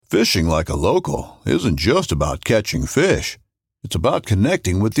Fishing like a local isn't just about catching fish. It's about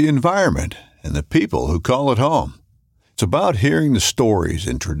connecting with the environment and the people who call it home. It's about hearing the stories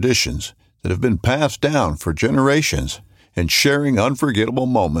and traditions that have been passed down for generations and sharing unforgettable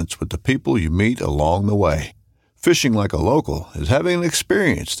moments with the people you meet along the way. Fishing like a local is having an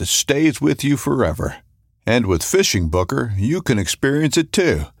experience that stays with you forever. And with Fishing Booker, you can experience it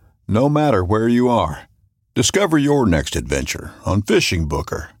too, no matter where you are. Discover your next adventure on Fishing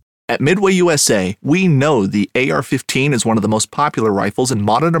Booker. At Midway USA, we know the AR-15 is one of the most popular rifles in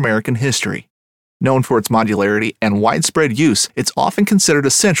modern American history. Known for its modularity and widespread use, it's often considered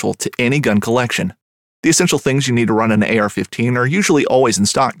essential to any gun collection. The essential things you need to run an AR-15 are usually always in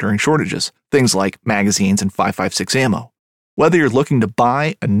stock during shortages, things like magazines and 5.56 ammo. Whether you're looking to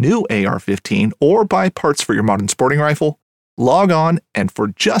buy a new AR-15 or buy parts for your modern sporting rifle, log on and for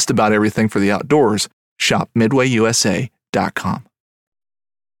just about everything for the outdoors, shop MidwayUSA.com.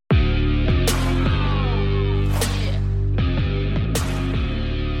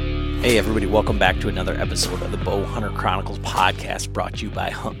 Hey everybody, welcome back to another episode of the Bow Hunter Chronicles podcast brought to you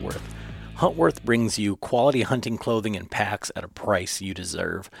by Huntworth. Huntworth brings you quality hunting clothing and packs at a price you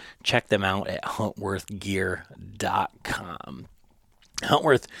deserve. Check them out at huntworthgear.com.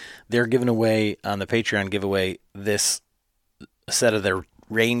 Huntworth, they're giving away on the Patreon giveaway this set of their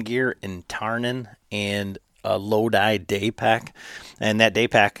rain gear in Tarnin and a Lodi day pack. And that day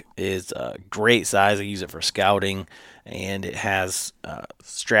pack is a great size. I use it for scouting. And it has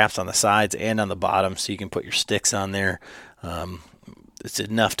straps on the sides and on the bottom, so you can put your sticks on there. It's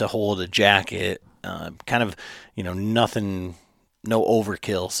enough to hold a jacket, kind of, nothing, no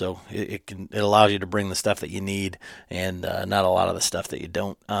overkill. So it allows you to bring the stuff that you need and not a lot of the stuff that you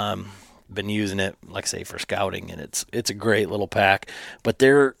don't. Been using it, like I say, for scouting, and it's a great little pack. But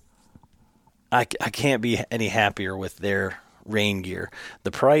I can't be any happier with their rain gear.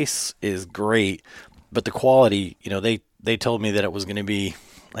 The price is great. But the quality, they told me that it was going to be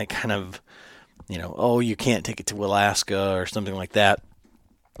like kind of, you can't take it to Alaska or something like that.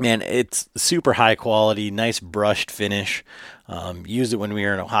 Man, it's super high quality, nice brushed finish. Used it when we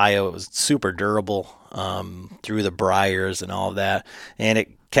were in Ohio. It was super durable through the briars and all of that, and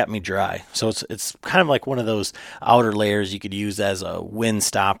it kept me dry. So it's kind of like one of those outer layers you could use as a wind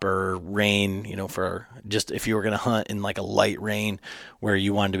stopper, rain, for just if you were going to hunt in like a light rain where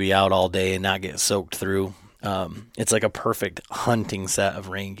you wanted to be out all day and not get soaked through. It's like a perfect hunting set of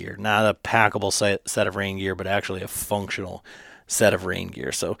rain gear, not a packable set of rain gear, but actually a functional set of rain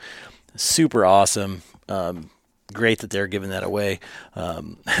gear. So super awesome. Great that they're giving that away.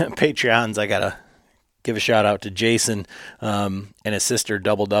 Patreons, I got to give a shout out to Jason and his sister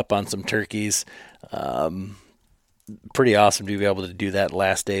doubled up on some turkeys. Pretty awesome to be able to do that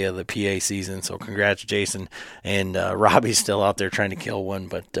last day of the PA season. So congrats, Jason. And Robbie's still out there trying to kill one,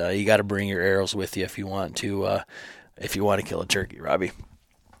 but you got to bring your arrows with you if you want to kill a turkey, Robbie.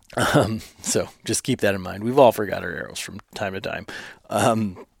 So just keep that in mind. We've all forgot our arrows from time to time.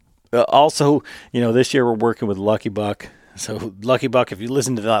 Also, this year we're working with Lucky Buck. So Lucky Buck, if you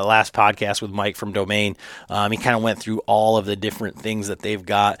listen to that last podcast with Mike from Domain, he kind of went through all of the different things that they've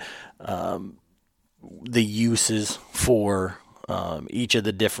got, the uses for each of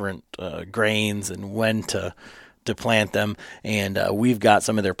the different grains and when to plant them. And we've got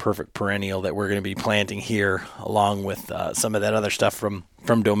some of their perfect perennial that we're going to be planting here along with some of that other stuff from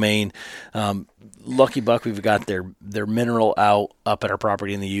Domain. Lucky Buck, we've got their mineral up at our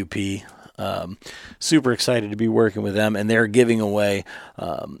property in the UP. Super excited to be working with them, and they're giving away,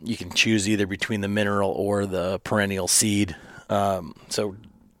 you can choose either between the mineral or the perennial seed. So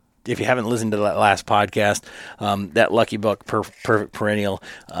if you haven't listened to that last podcast, that Lucky Buck perfect perennial,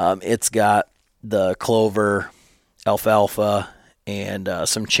 it's got the clover, alfalfa, and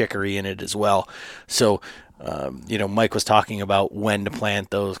some chicory in it as well. So, Mike was talking about when to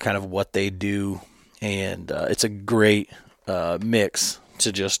plant those, kind of what they do, and it's a great mix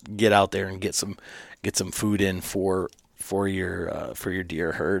to just get out there and get some food in for your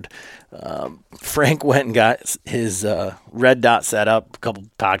deer herd. Frank went and got his red dot set up a couple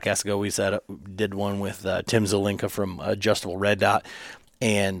podcasts ago. We did one with Tim Zelinka from Adjustable Red Dot,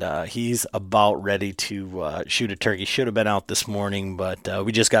 and he's about ready to shoot a turkey. Should have been out this morning, but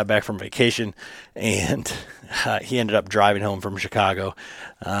we just got back from vacation, and he ended up driving home from Chicago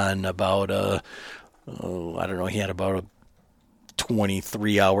on about he had about a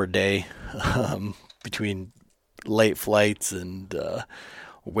 23-hour day between late flights and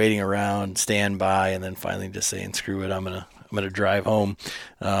waiting around, standby, and then finally just saying, screw it, I'm gonna drive home.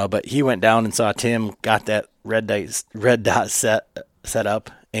 But he went down and saw Tim, got that red dot set up,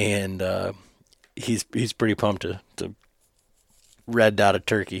 and he's pretty pumped to red dotted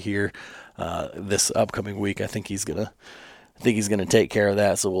turkey here this upcoming week. I think he's gonna take care of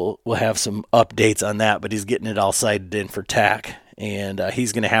that. So we'll have some updates on that. But he's getting it all sighted in for tack, and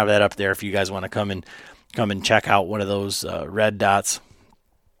he's gonna have that up there if you guys want to come and check out one of those red dots.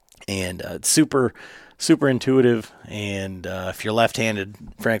 And it's super intuitive, and if you're left-handed,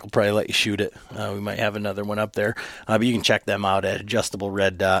 Frank will probably let you shoot it. We might have another one up there, but you can check them out at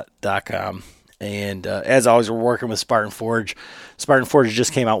adjustablereddot.com. And as always, we're working with Spartan Forge. Spartan Forge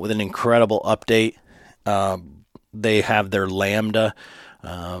just came out with an incredible update. They have their Lambda,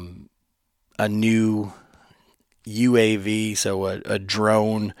 a new UAV, so a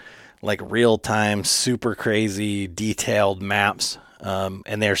drone, like real-time, super crazy, detailed maps.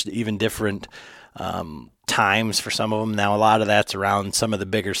 And there's even different times for some of them. Now, a lot of that's around some of the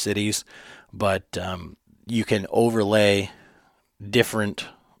bigger cities, but you can overlay different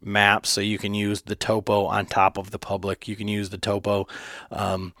maps. So you can use the topo on top of the public. You can use the topo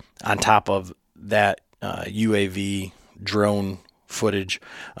on top of that UAV drone footage.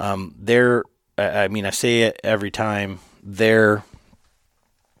 I say it every time, their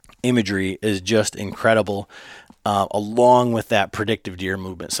imagery is just incredible. Along with that predictive deer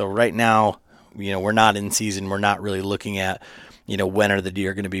movement. So right now, we're not in season. We're not really looking at, when are the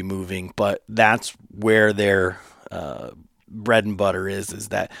deer going to be moving, but that's where their bread and butter is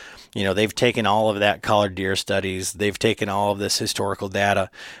that, they've taken all of that collared deer studies. They've taken all of this historical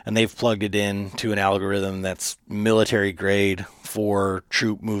data and they've plugged it into an algorithm that's military grade for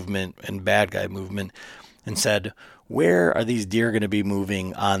troop movement and bad guy movement and said, where are these deer going to be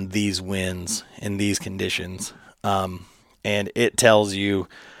moving on these winds in these conditions? And it tells you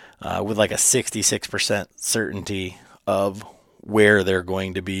with like a 66% certainty of where they're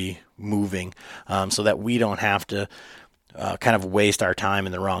going to be moving, so that we don't have to kind of waste our time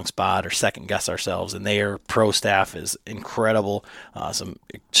in the wrong spot or second guess ourselves. And their pro staff is incredible, some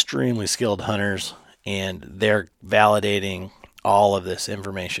extremely skilled hunters, and they're validating all of this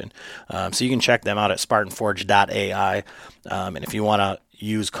information. So you can check them out at spartanforge.ai. And if you want to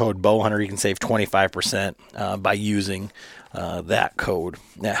use code bowhunter, you can save 25% by using that code.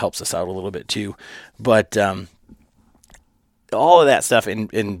 That helps us out a little bit too. But all of that stuff,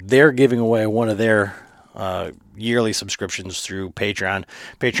 and they're giving away one of their yearly subscriptions through Patreon.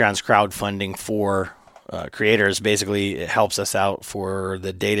 Patreon's crowdfunding for creators. Basically, it helps us out for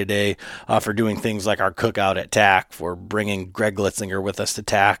the day-to-day, for doing things like our cookout at TAC, for bringing Greg Glitzinger with us to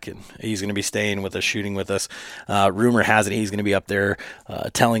TAC, and he's going to be staying with us, shooting with us. Rumor has it he's going to be up there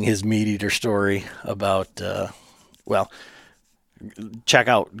telling his meat eater story about, check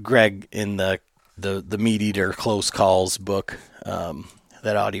out Greg in the meat eater close calls book,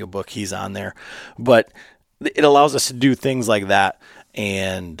 that audio book, he's on there. But it allows us to do things like that.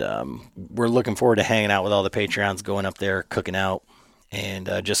 And we're looking forward to hanging out with all the Patreons, going up there, cooking out, and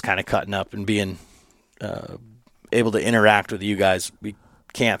just kind of cutting up and being able to interact with you guys. We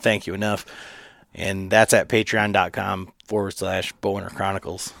can't thank you enough. And that's at patreon.com/Bowhunter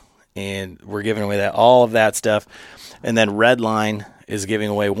Chronicles. And we're giving away all of that stuff. And then Redline is giving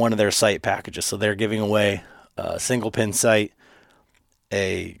away one of their sight packages. So they're giving away a single pin sight,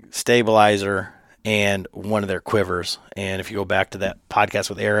 a stabilizer, and one of their quivers. And if you go back to that podcast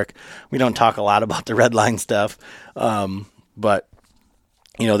with Eric, we don't talk a lot about the Redline stuff, but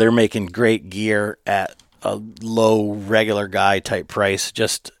they're making great gear at a low regular guy type price.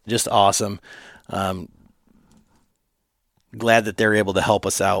 Just awesome. Glad that they're able to help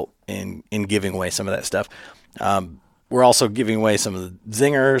us out in giving away some of that stuff. We're also giving away some of the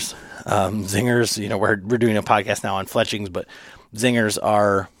zingers. We're doing a podcast now on fletchings, but zingers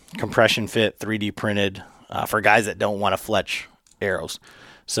are compression fit, 3D printed for guys that don't want to fletch arrows.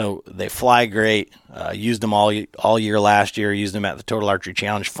 So they fly great. Used them all year last year. Used them at the Total Archery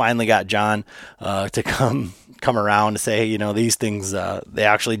Challenge. Finally got John to come around to say, hey, these things they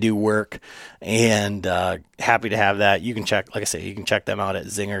actually do work. And happy to have that. You can check, like I say, you can check them out at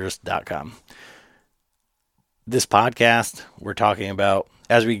zingers.com. This podcast we're talking about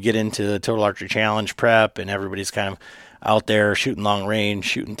as we get into the Total Archery Challenge prep, and everybody's kind of out there shooting long range,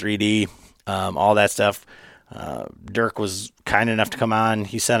 shooting 3D, all that stuff. Durk was kind enough to come on.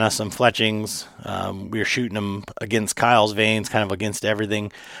 He sent us some fletchings. We were shooting them against Kyle's veins, kind of against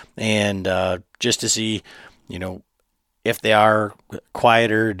everything. And just to see, if they are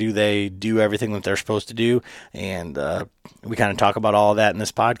quieter, do they do everything that they're supposed to do? And we kind of talk about all of that in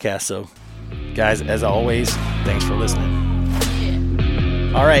this podcast. So, guys, as always, thanks for listening.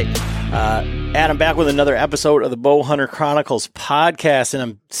 All right. Adam back with another episode of the Bowhunter Chronicles podcast. And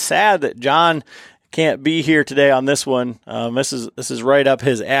I'm sad that John can't be here today on this one. This is right up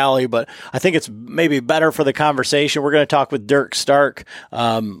his alley, but I think it's maybe better for the conversation. We're going to talk with Durk Stark.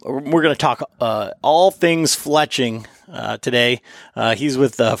 We're going to talk all things fletching today. He's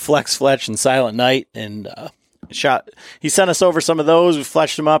with Flex Fletch and Silent Night, and he sent us over some of those. We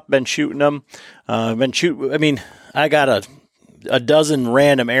fletched them up, been shooting them. I got a dozen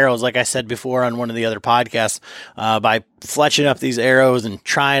random arrows, like I said before on one of the other podcasts, by fletching up these arrows and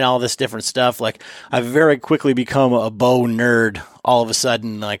trying all this different stuff. Like, I've very quickly become a bow nerd all of a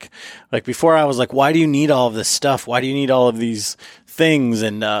sudden. Like before I was like, why do you need all of this stuff? Why do you need all of these things?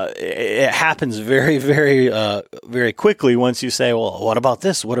 And it happens very, very, very quickly once you say, well, what about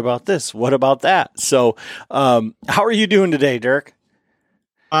this? What about this? What about that? So how are you doing today, Durk?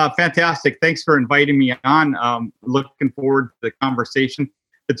 Fantastic. Thanks for inviting me on. Looking forward to the conversation.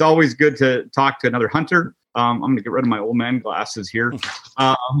 It's always good to talk to another hunter. I'm going to get rid of my old man glasses here.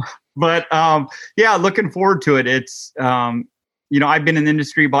 Looking forward to it. It's, I've been in the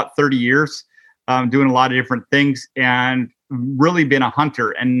industry about 30 years, doing a lot of different things, and really been a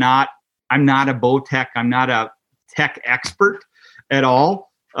hunter, and I'm not a bow tech. I'm not a tech expert at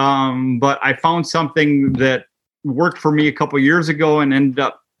all. But I found something that worked for me a couple of years ago and ended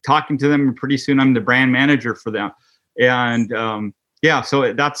up talking to them, and pretty soon I'm the brand manager for them. And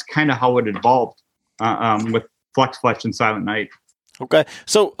so that's kind of how it evolved with Flex Fletch and Silent Night. Okay.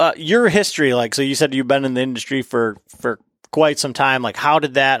 So your history, so you said you've been in the industry for quite some time. Like, how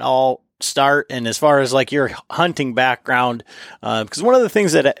did that all start? And as far as your hunting background, because one of the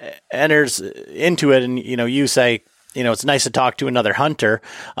things that enters into it, and you say, it's nice to talk to another hunter.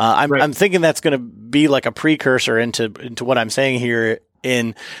 I'm thinking that's going to be like a precursor into what I'm saying here,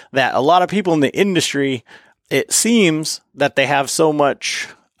 in that a lot of people in the industry, it seems that they have so much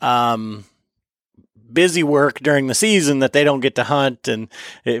busy work during the season that they don't get to hunt, and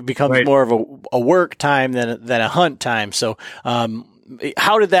it becomes more of a work time than a hunt time. So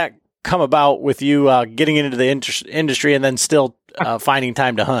how did that come about with you getting into the industry and then still finding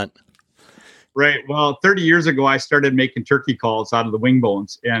time to hunt? Right. Well, 30 years ago, I started making turkey calls out of the wing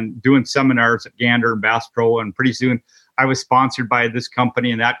bones and doing seminars at Gander and Bass Pro. And pretty soon I was sponsored by this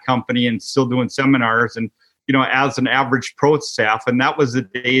company and that company, and still doing seminars and, as an average pro staff. And that was the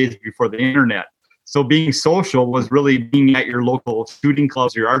days before the internet. So being social was really being at your local shooting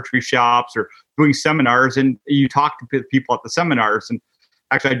clubs, your archery shops, or doing seminars, and you talk to people at the seminars. And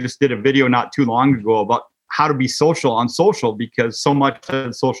actually, I just did a video not too long ago about how to be social on social, because so much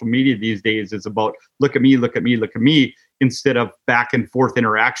of social media these days is about look at me, look at me, look at me, instead of back and forth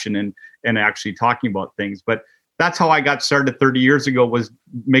interaction and actually talking about things. But that's how I got started 30 years ago, was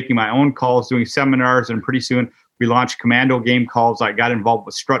making my own calls, doing seminars, and pretty soon we launched commando game calls. I got involved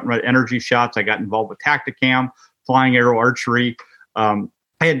with strut and red energy shots. I got involved with Tacticam, flying arrow archery. I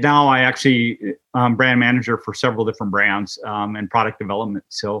actually brand manager for several different brands and product development.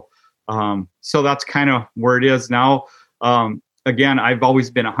 So that's kind of where it is now. Again, I've always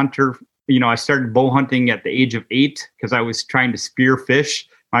been a hunter. I started bow hunting at the age of 8 because I was trying to spear fish.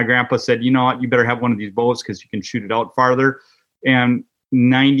 My grandpa said, you know what, you better have one of these bows because you can shoot it out farther. And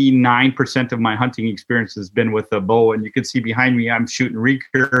 99% of my hunting experience has been with a bow. And you can see behind me, I'm shooting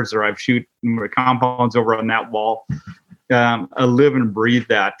recurves, or I've shooting compounds over on that wall. I live and breathe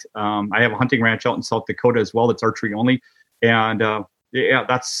that. I have a hunting ranch out in South Dakota as well. It's archery only. And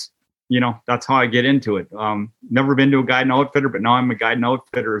that's how I get into it. Never been to a guide and outfitter, but now I'm a guide and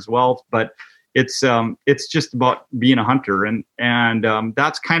outfitter as well. But it's just about being a hunter. And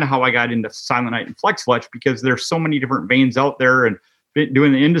that's kind of how I got into Silent Night and Flex Fletch, because there's so many different veins out there and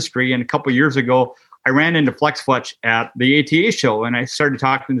doing the industry. And a couple of years ago, I ran into Flex Fletch at the ATA show, and I started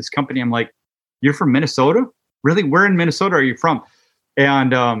talking to this company. I'm like, you're from Minnesota? Really? Where in Minnesota are you from?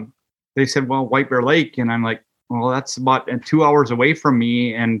 And they said, well, White Bear Lake. And I'm like, well, that's about 2 hours away from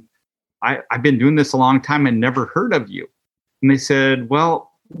me. And I've been doing this a long time and never heard of you. And they said,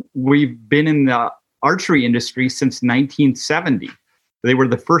 well, we've been in the archery industry since 1970. They were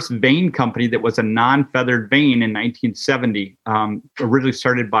the first vane company that was a non-feathered vane in 1970, originally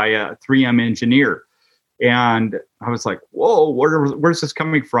started by a 3M engineer. And I was like, whoa, where's this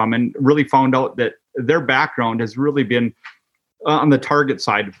coming from? And really found out that their background has really been on the target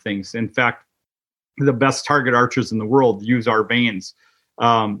side of things. In fact, the best target archers in the world use our vanes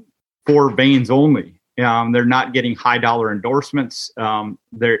for vanes only. They're not getting high dollar endorsements.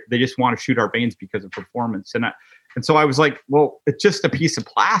 They just want to shoot our vanes because of performance. And so I was like, well, it's just a piece of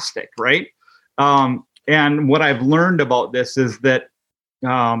plastic, right? And what I've learned about this is that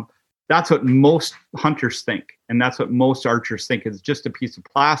that's what most hunters think. And that's what most archers think, is just a piece of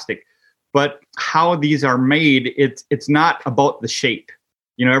plastic. But how these are made, it's not about the shape.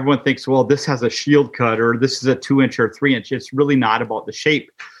 everyone thinks, well, this has a shield cut or this is a 2-inch or 3-inch. It's really not about the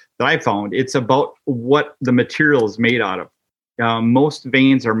shape that I found. It's about what the material is made out of. Most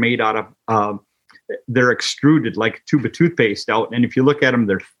veins are made out of, they're extruded like a tube of toothpaste out. And if you look at them,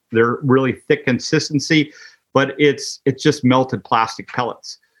 they're really thick consistency, but it's just melted plastic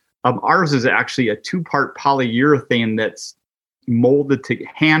pellets. Ours is actually a 2-part polyurethane that's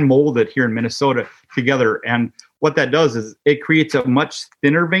hand molded here in Minnesota together. And what that does is it creates a much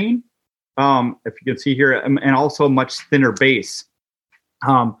thinner vein, if you can see here, and also a much thinner base.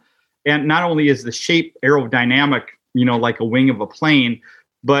 And not only is the shape aerodynamic, like a wing of a plane,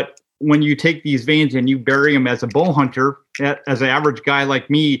 but when you take these veins and you bury them as a bow hunter, as an average guy like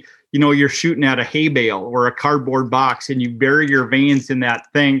me, you're shooting at a hay bale or a cardboard box and you bury your veins in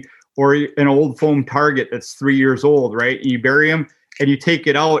that thing, or an old foam target that's 3 years old, right? And you bury them and you take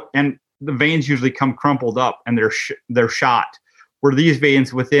it out and the veins usually come crumpled up and they're shot. Where these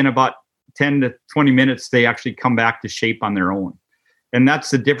veins, within about 10 to 20 minutes, they actually come back to shape on their own. And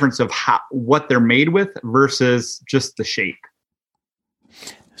that's the difference of what they're made with versus just the shape.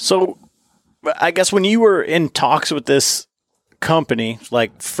 So I guess when you were in talks with this company,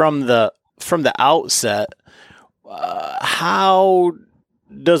 like from the outset, how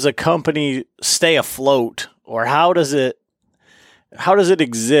does a company stay afloat, or how does it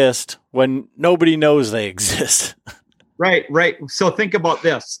exist when nobody knows they exist? Right. So think about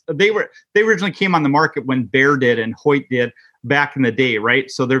this. They originally came on the market when Bear did and Hoyt did back in the day,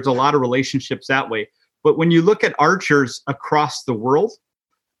 right? So there's a lot of relationships that way. But when you look at archers across the world,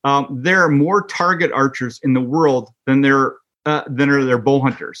 there are more target archers in the world than are there bow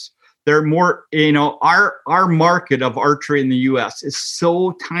hunters. There are more, our market of archery in the U.S. is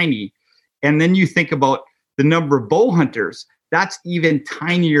so tiny. And then you think about the number of bow hunters, that's even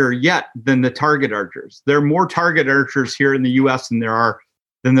tinier yet than the target archers. There are more target archers here in the U.S. than there are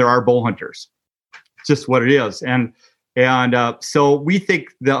bow hunters. It's just what it is. And so we think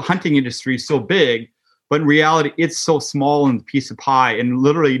the hunting industry is so big, but in reality, it's so small in the piece of pie. And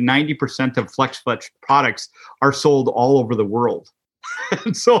literally 90% of FlexFletch products are sold all over the world.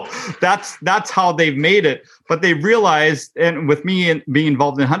 And so that's how they've made it. But they realized, and with me being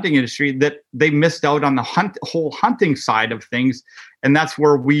involved in the hunting industry, that they missed out on the whole hunting side of things. And that's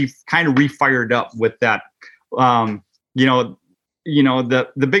where we've kind of refired up with that. The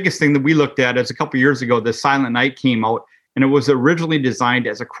biggest thing that we looked at is a couple of years ago, the Silent Night came out, and it was originally designed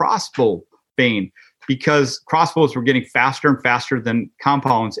as a crossbow vein, because crossbows were getting faster and faster than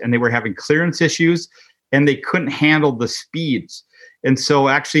compounds, and they were having clearance issues, and they couldn't handle the speeds. And so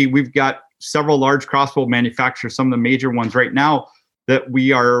actually we've got several large crossbow manufacturers, some of the major ones right now, that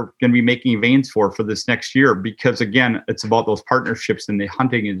we are going to be making veins for this next year, because again, it's about those partnerships in the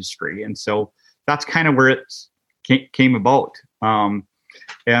hunting industry. And so that's kind of where it came about.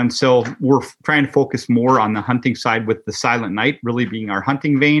 And so we're trying to focus more on the hunting side, with the Silent Night really being our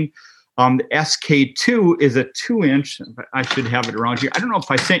hunting vein. The SK2 is a 2-inch. I should have it around here. I don't know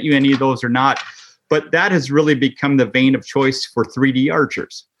if I sent you any of those or not, but that has really become the vein of choice for 3D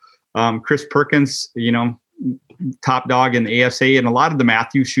archers. Chris Perkins, top dog in the ASA, and a lot of the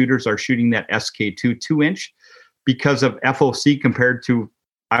Matthews shooters are shooting that SK2 2-inch because of FOC compared to,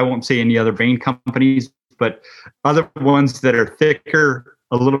 I won't say any other vein companies, but other ones that are thicker,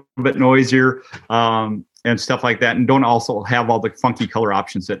 a little bit noisier, and stuff like that, and don't also have all the funky color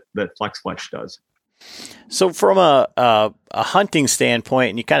options that FlexFletch does. So from a hunting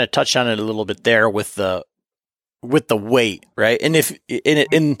standpoint, and you kind of touched on it a little bit there with the weight, right? And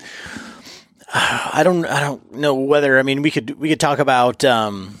I don't know whether, I mean, we could talk about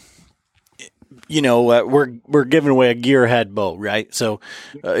we're giving away a gear head bow, right? So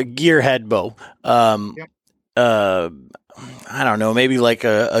a gear head bow. I don't know, maybe like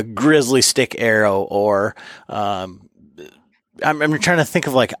a grizzly stick arrow, or I'm trying to think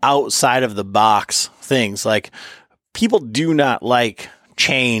of like outside of the box things. Like, people do not like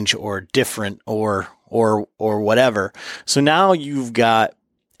change or different or whatever. So now you've got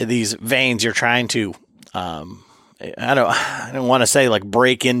these veins. You're trying to I don't want to say like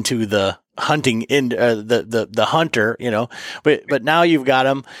break into the hunting in the hunter, but now you've got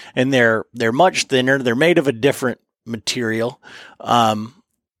them, and they're much thinner. They're made of a different material.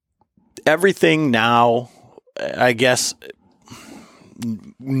 Everything now, I guess,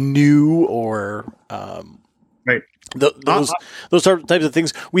 new or right. Those types of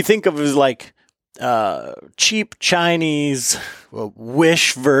things we think of as like cheap Chinese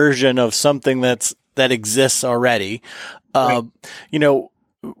wish version of something that exists already. Right.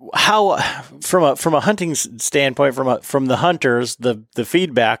 How from a hunting standpoint, from the hunters, the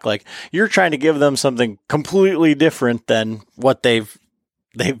feedback, like, you're trying to give them something completely different than what they've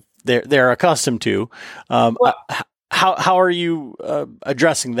they're accustomed to. Well, how are you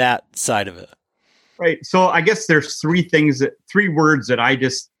addressing that side of it? Right. So I guess there's three words that I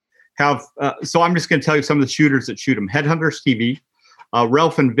just have. So I'm just going to tell you some of the shooters that shoot them. Headhunters TV,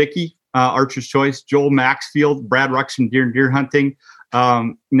 Ralph and Vicky, Archer's Choice, Joel Maxfield, Brad Rux from Deer Hunting,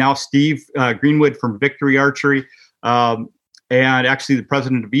 now Steve Greenwood from Victory Archery, and actually the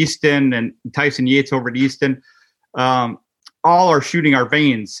president of Easton and Tyson Yates over at Easton. All are shooting our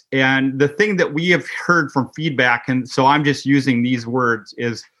veins. And the thing that we have heard from feedback, and so I'm just using these words,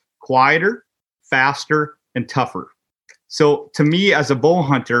 is quieter, faster, and tougher. So to me, as a bow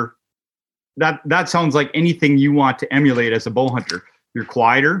hunter, that sounds like anything you want to emulate as a bow hunter. You're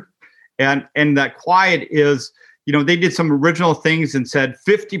quieter, and that quiet is, they did some original things and said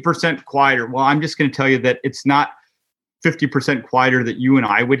 50% quieter. Well, I'm just going to tell you that it's not 50% quieter that you and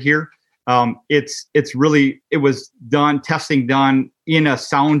I would hear. It was testing done in a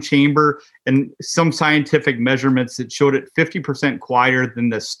sound chamber, and some scientific measurements that showed it 50% quieter than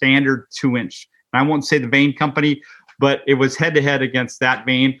the standard 2-inch. And I won't say the vane company, but it was head to head against that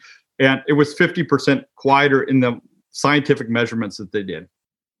vane. And it was 50% quieter in the scientific measurements that they did.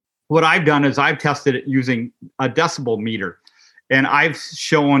 What I've done is I've tested it using a decibel meter, and I've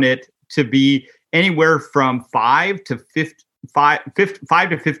shown it to be anywhere from 5 to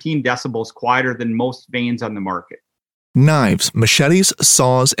 15 decibels quieter than most vanes on the market. Knives, machetes,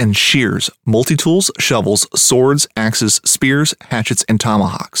 saws, and shears, multi-tools, shovels, swords, axes, spears, hatchets, and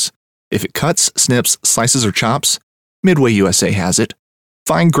tomahawks. If it cuts, snips, slices, or chops, Midway USA has it.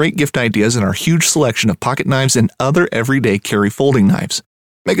 Find great gift ideas in our huge selection of pocket knives and other everyday carry folding knives.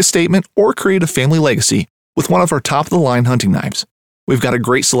 Make a statement or create a family legacy with one of our top-of-the-line hunting knives. We've got a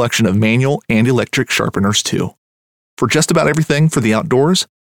great selection of manual and electric sharpeners, too. For just about everything for the outdoors,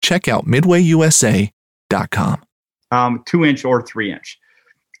 check out MidwayUSA.com. 2-inch or 3-inch.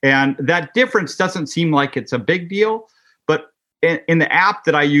 And that difference doesn't seem like it's a big deal, but in the app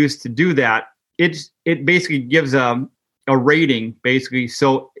that I use to do that, it basically gives a rating, basically.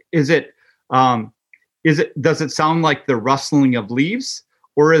 So does it sound like the rustling of leaves,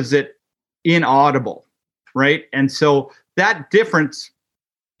 or is it inaudible, right? And so that difference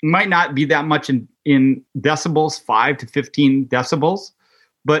might not be that much in decibels, 5 to 15 decibels.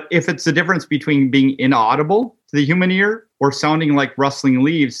 But if it's the difference between being inaudible to the human ear or sounding like rustling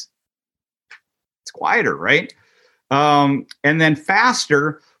leaves, it's quieter, right? And then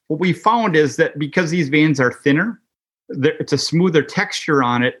faster, what we found is that because these veins are thinner, it's a smoother texture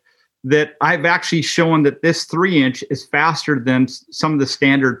on it, that I've actually shown that this 3-inch is faster than some of the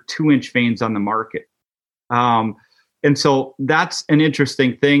standard 2-inch veins on the market. And so that's an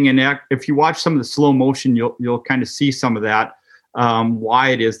interesting thing. And if you watch some of the slow motion, you'll kind of see some of that, why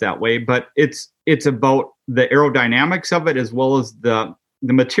it is that way. But it's about the aerodynamics of it, as well as the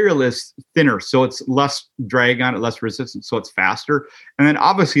material is thinner, so it's less drag on it, less resistance, so it's faster. And then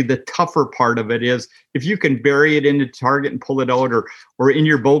obviously the tougher part of it is if you can bury it into target and pull it out, or in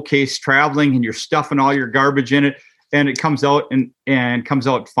your bow case traveling and you're stuffing all your garbage in it and it comes out and comes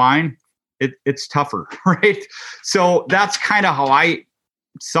out fine, it's tougher, right? So that's kind of how I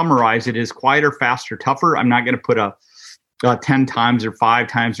summarize it: is quieter, faster, tougher. I'm not going to put a 10 times or 5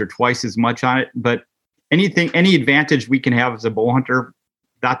 times or twice as much on it, but any advantage we can have as a bow hunter,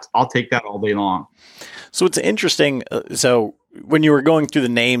 I'll take that all day long. So it's interesting. So when you were going through the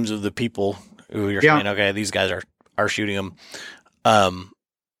names of the people who you're saying, okay, these guys are shooting them,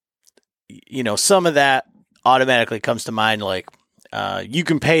 some of that automatically comes to mind. Like, you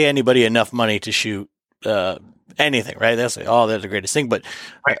can pay anybody enough money to shoot anything, right? That's like, that's the greatest thing. But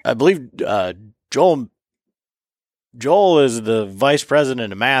right. I believe Joel is the vice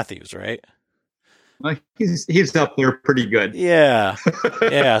president of Matthews, right? Well, he's up there pretty good. Yeah.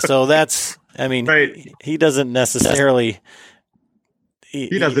 Yeah. So that's, right. He doesn't necessarily, he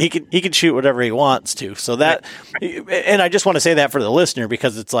can shoot whatever he wants to. So that, and I just want to say that for the listener,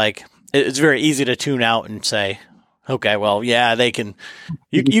 because it's like, it's very easy to tune out and say, okay, well, yeah, they can,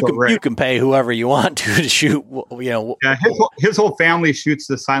 you can pay whoever you want to shoot, Yeah. His whole family shoots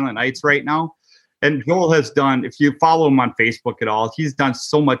the Silent Nights right now. And Joel has done, if you follow him on Facebook at all, he's done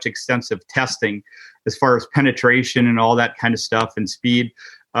so much extensive testing as far as penetration and all that kind of stuff and speed.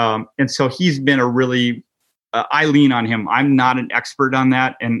 And so he's been a really, I lean on him. I'm not an expert on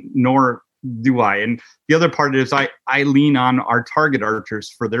that, and nor do I. And the other part is I lean on our target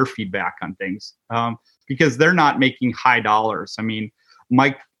archers for their feedback on things, because they're not making high dollars. I mean,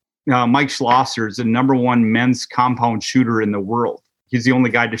 Mike Schlosser is the #1 men's compound shooter in the world. He's the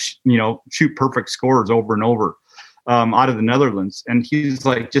only guy to shoot perfect scores over and over out of the Netherlands. And he's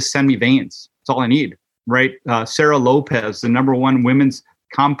like, just send me veins. That's all I need, right? Sarah Lopez, the #1 women's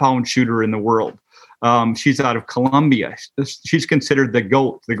compound shooter in the world. She's out of Colombia. She's considered the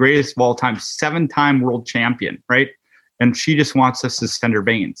GOAT, the greatest of all time, 7-time world champion, right? And she just wants us to send her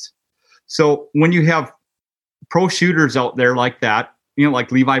veins. So when you have pro shooters out there like that,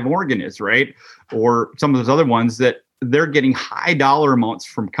 like Levi Morgan is, right? Or some of those other ones that they're getting high dollar amounts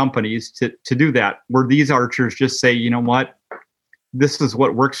from companies to do that, where these archers just say, you know what, this is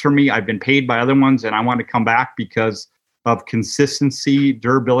what works for me. I've been paid by other ones and I want to come back because of consistency,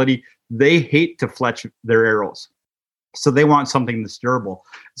 durability. They hate to fletch their arrows. So they want something that's durable.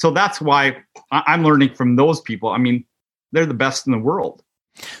 So that's why I'm learning from those people. I mean, they're the best in the world.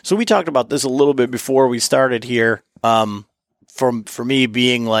 So we talked about this a little bit before we started here. For me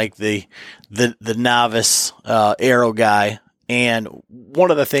being like the novice arrow guy, and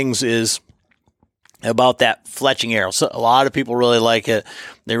one of the things is about that fletching arrow. So a lot of people really like it.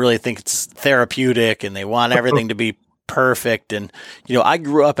 They really think it's therapeutic, and they want everything to be perfect. And I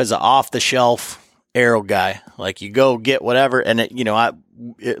grew up as an off the shelf arrow guy. Like, you go get whatever, and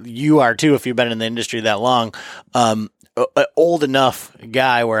you are too if you've been in the industry that long. Old enough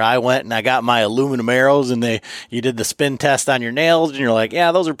guy where I went and I got my aluminum arrows, and you did the spin test on your nails, and you're like,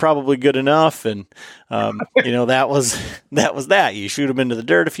 yeah, those are probably good enough. And, that was that. You shoot them into the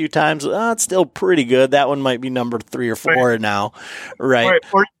dirt a few times. It's still pretty good. That one might be number 3 or 4 now. Right.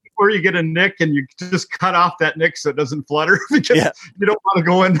 Or you get a nick and you just cut off that nick so it doesn't flutter because you don't want to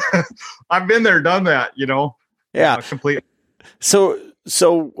go in. I've been there, done that, Yeah. Completely. So,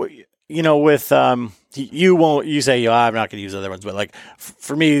 with, you say, I'm not going to use other ones, but like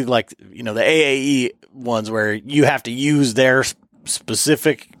for me, like, the AAE ones where you have to use their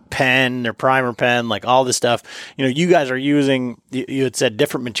specific pen, their primer pen, like all this stuff, you guys are using, you had said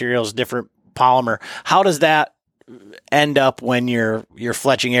different materials, different polymer. How does that end up when you're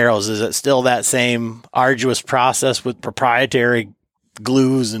fletching arrows? Is it still that same arduous process with proprietary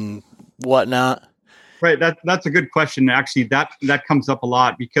glues and whatnot? Right. That's a good question. Actually, that comes up a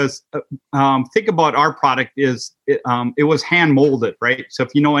lot because think about our product it was hand molded, right? So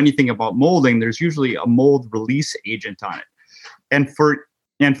if you know anything about molding, there's usually a mold release agent on it. And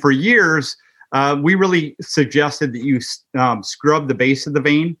for years, we really suggested that you scrub the base of the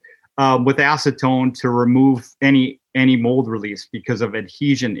vein with acetone to remove any mold release because of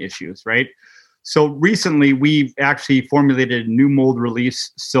adhesion issues, right? So recently, we've actually formulated a new mold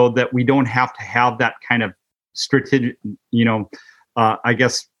release so that we don't have to have that kind of strategic, I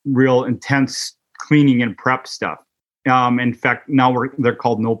guess, real intense cleaning and prep stuff. In fact, now they're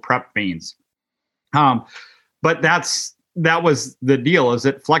called no prep veins. But that was the deal. Is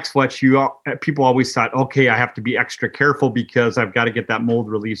that FlexFletch? People always thought, okay, I have to be extra careful because I've got to get that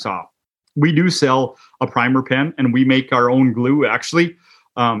mold release off. We do sell a primer pen, and we make our own glue. Actually,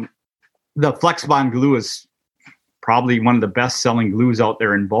 the FlexBond glue is probably one of the best-selling glues out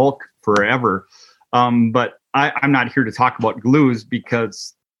there in bulk forever. But I'm not here to talk about glues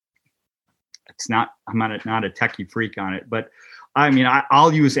because I'm not a techie freak on it. But I mean,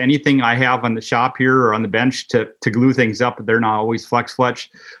 I'll use anything I have on the shop here or on the bench to glue things up. They're not always FlexFletch.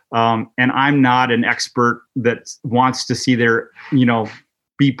 And I'm not an expert that wants to see their,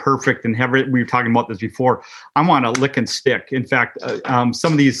 be perfect and have it. We were talking about this before. I want to lick and stick. In fact,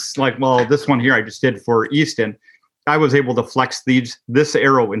 some of these, this one here I just did for Easton, I was able to flex this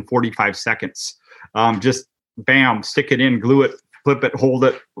arrow in 45 seconds. Just bam, stick it in, glue it, flip it, hold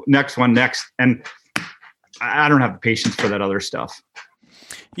it, next one, next. And I don't have the patience for that other stuff.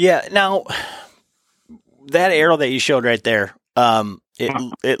 Yeah. Now, that arrow that you showed right there,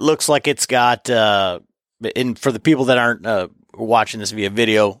 it looks like it's got, and for the people that aren't watching this via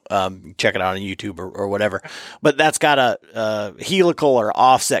video, check it out on YouTube or wativer, but that's got a helical or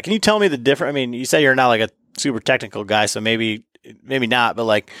offset. Can you tell me the difference? I mean, you say you're not like a super technical guy, so maybe not, but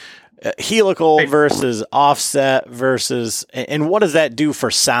like helical versus offset versus, and what does that do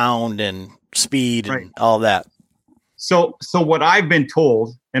for sound and speed and all that? So what I've been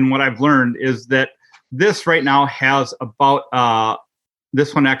told and what I've learned is that this right now has about,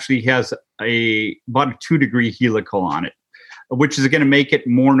 this one actually has about a 2-degree helical on it, which is going to make it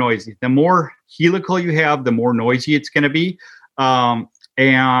more noisy. The more helical you have, the more noisy it's going to be.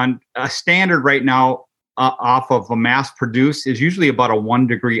 And a standard right now off of a mass produced is usually about a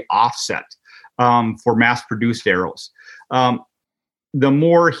 1-degree offset for mass produced arrows. The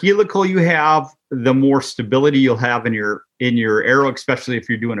more helical you have, the more stability you'll have in your arrow, especially if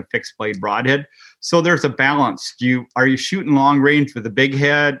you're doing a fixed blade broadhead. So there's a balance. Are you shooting long range with a big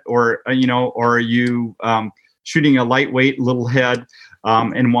head, or are you shooting a lightweight little head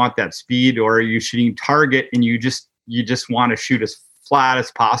and want that speed, or are you shooting target and you just want to shoot as flat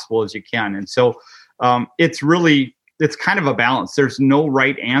as possible as you can? And so it's really it's kind of a balance. There's no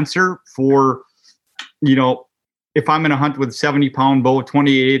right answer for, you know, if I'm going to hunt with 70-pound bow,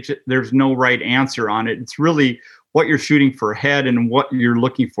 28, there's no right answer on it. It's really what you're shooting for head and what you're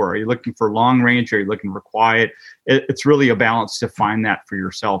looking for. Are you looking for long range? Are you looking for quiet? It's really a balance to find that for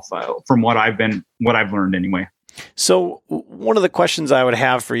yourself, from what I've learned anyway. So one of the questions I would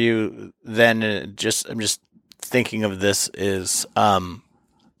have for you then, I'm just thinking of this, is from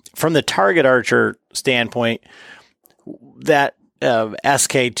the target archer standpoint, that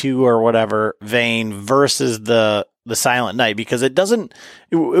SK2 or whatever vein versus the Silent Night, because it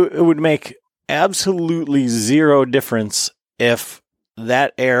would make absolutely zero difference if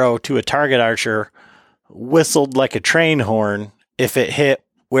that arrow to a target archer whistled like a train horn if it hit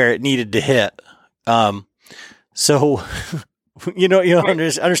where it needed to hit. So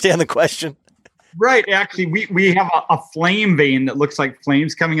understand the question. Right. Actually, we have a flame vein that looks like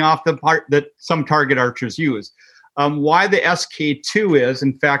flames coming off the part that some target archers use. Why the SK2 is,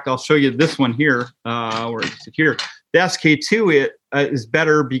 in fact, I'll show you this one here. Where is it here? The SK2 is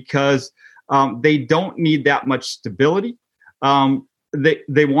better because they don't need that much stability.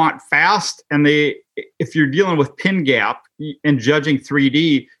 They want fast, and if you're dealing with pin gap and judging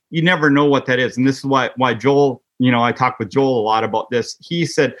 3D, you never know what that is. And this is why Joel, I talked with Joel a lot about this. He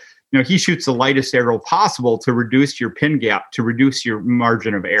said, he shoots the lightest arrow possible to reduce your pin gap, to reduce your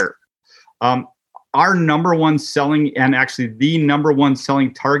margin of error. Our number one selling, and actually the number one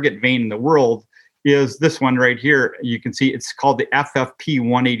selling target vein in the world, is this one right here. You can see it's called the FFP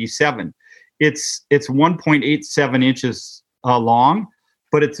 187. It's 1.87 inches long,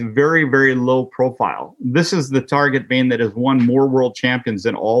 but it's very, very low profile. This is the target vein that has won more world champions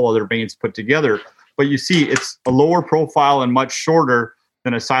than all other veins put together. But you see, it's a lower profile and much shorter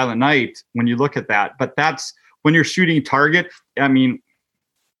than a Silent Night when you look at that. But that's when you're shooting target. I mean,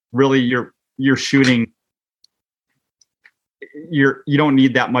 really, you're shooting. You don't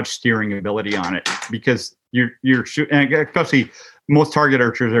need that much steering ability on it, because you're shooting, and especially most target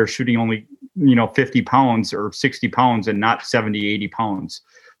archers are shooting only 50 pounds or 60 pounds and not 70, 80 pounds.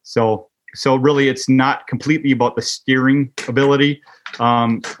 So really, it's not completely about the steering ability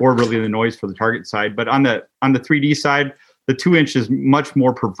or really the noise for the target side. But on the 3D side, the 2-inch is much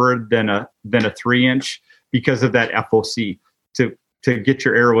more preferred than a 3-inch because of that FOC, to get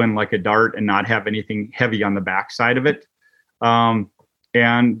your arrow in like a dart and not have anything heavy on the back side of it. Some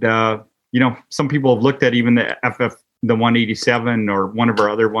people have looked at even the the 187 or one of our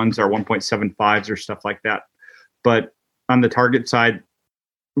other ones, our 1.75s or stuff like that. But on the target side,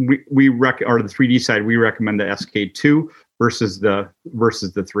 or the 3D side, we recommend the SK2 versus the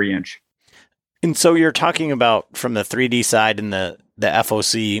 3-inch. And so you're talking about, from the 3D side and the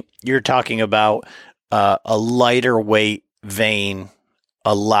FOC, you're talking about a lighter weight vein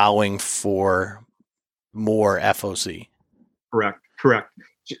allowing for more FOC. Correct.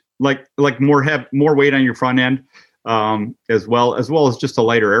 Like more weight on your front end, as well as just a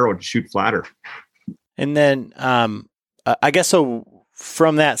lighter arrow to shoot flatter. And then I guess so.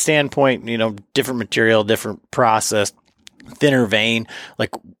 From that standpoint, different material, different process, thinner vein, like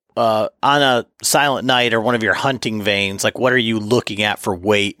on a Silent Night or one of your hunting veins, like what are you looking at for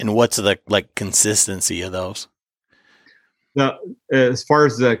weight, and what's the consistency of those? As far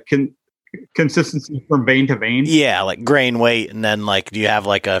as the consistency from vein to vein? Yeah, like grain weight, and then do you have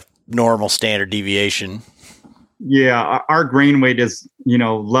a normal standard deviation? Yeah, our grain weight is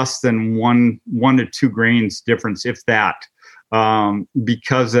less than one to 2 grains difference, if that.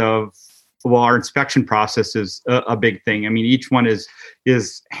 Because of our inspection process is a big thing. I mean, each one is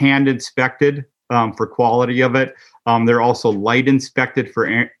hand inspected for quality of it. They're also light inspected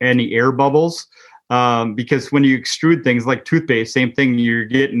for any air bubbles, because when you extrude things like toothpaste, same thing, you're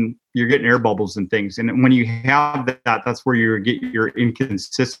getting air bubbles and things. And when you have that, that's where you get your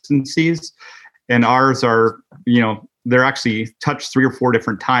inconsistencies. And ours are, they're actually touched 3 or 4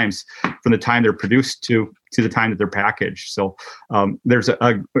 different times from the time they're produced to the time that they're packaged. So there's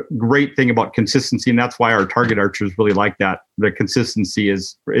a great thing about consistency, and that's why our target archers really like that. The consistency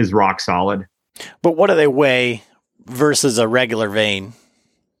is rock solid. But what do they weigh versus a regular vein?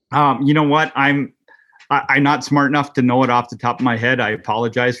 You know what? I'm not smart enough to know it off the top of my head. I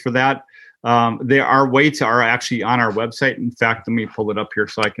apologize for that. Our weights are actually on our website. In fact, let me pull it up here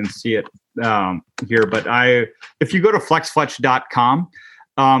so I can see it here. But if you go to flexfletch.com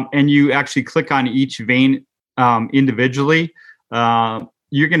and you actually click on each vein individually,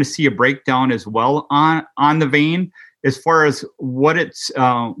 you're going to see a breakdown as well on the vein as far as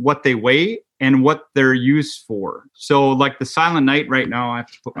what they weigh and what they're used for. So like the Silent Night right now, I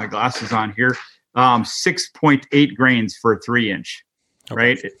have to put my glasses on here, 6.8 grains for a 3-inch, okay.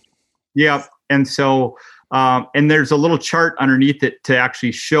 Right? Yeah. And so And there's a little chart underneath it to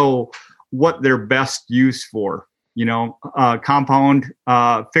actually show what they're best used for. Compound,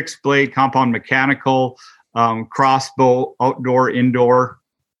 fixed blade, compound mechanical, crossbow, outdoor, indoor.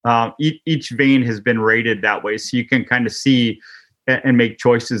 Each vein has been rated that way, so you can kind of see and make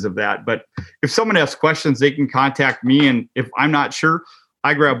choices of that. But if someone has questions, they can contact me, and if I'm not sure,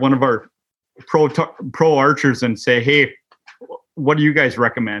 I grab one of our pro archers and say, hey, what do you guys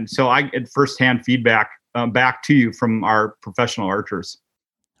recommend? So I get firsthand feedback back to you from our professional archers.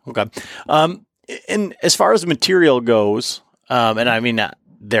 Okay. And as far as the material goes, and I mean,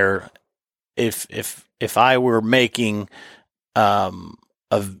 if I were making a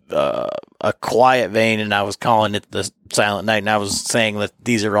quiet vein and I was calling it the Silent Night, and I was saying that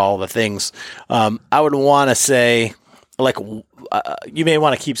these are all the things, I would want to say, like, you may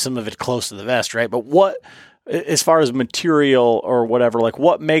want to keep some of it close to the vest, right? But what, as far as material or whatever, like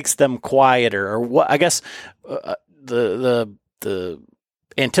what makes them quieter, or what, I guess the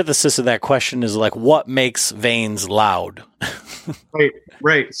antithesis of that question is like, what makes veins loud?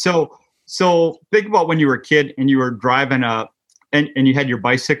 Right. So think about when you were a kid and you were driving and you had your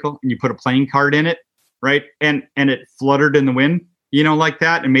bicycle and you put a playing card in it, right? And it fluttered in the wind, like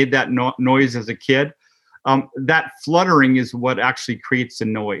that, and made that noise as a kid. That fluttering is what actually creates the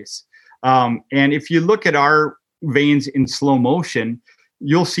noise. And if you look at our veins in slow motion,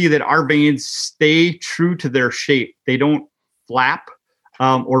 you'll see that our veins stay true to their shape. They don't flap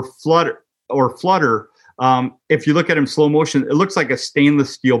or flutter. If you look at them in slow motion, it looks like a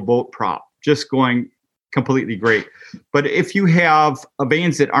stainless steel boat prop, just going completely great. But if you have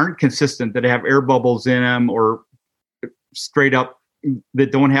veins that aren't consistent, that have air bubbles in them, or straight up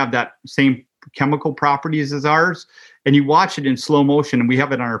that don't have that same chemical properties as ours, and you watch it in slow motion, and we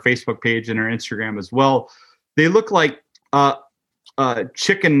have it on our Facebook page and our Instagram as well, they look like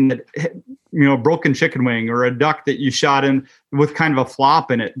chicken, broken chicken wing, or a duck that you shot in with kind of a flop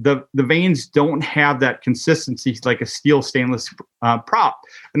in it. The veins don't have that consistency like a steel stainless prop,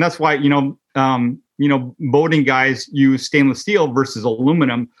 and that's why boating guys use stainless steel versus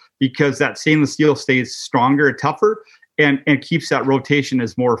aluminum, because that stainless steel stays stronger, tougher, and keeps that rotation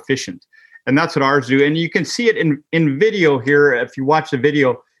as more efficient. And that's what ours do. And you can see it in video here. If you watch the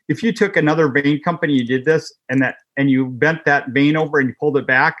video, if you took another vein company, you did this, and you bent that vein over and you pulled it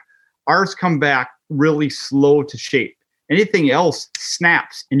back, ours come back really slow to shape. Anything else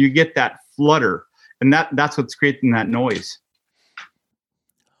snaps and you get that flutter. And that's what's creating that noise.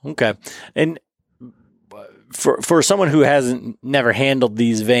 Okay. And for someone who never handled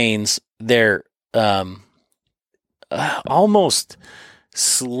these veins, they're almost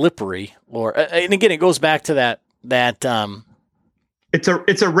slippery, and again, it goes back to that it's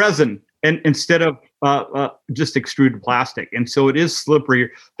a resin, and instead of just extruded plastic, and so it is slippery.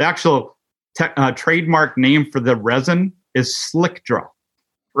 The actual trademark name for the resin is Slick Draw,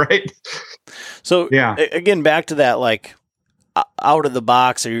 right? So yeah, again, back to that, like out of the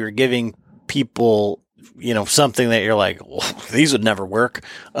box, or you're giving people something that you're like, well, these would never work,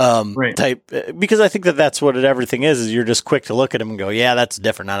 right, type, because I think that's what everything is you're just quick to look at them and go, yeah, that's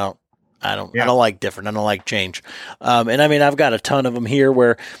different. I don't like different. I don't like change. And I mean, I've got a ton of them here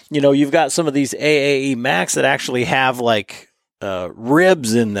where, you've got some of these AAE Max that actually have like,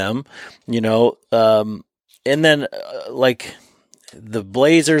 ribs in them, and then, like the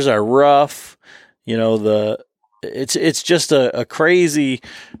Blazers are rough, it's just a crazy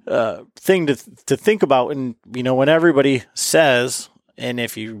thing to think about. And when everybody says, and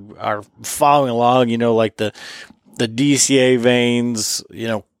if you are following along, like the DCA veins,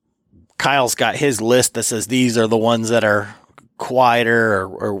 Kyle's got his list that says these are the ones that are quieter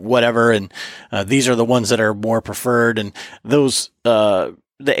or whatever, and these are the ones that are more preferred. And those the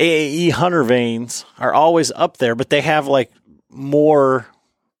AAE Hunter veins are always up there, but they have like more.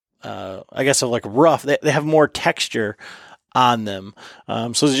 I guess, of like rough, they have more texture on them. So I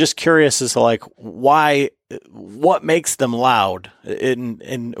was just curious as to like what makes them loud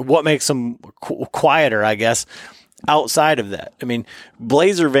and what makes them quieter, I guess, outside of that. I mean,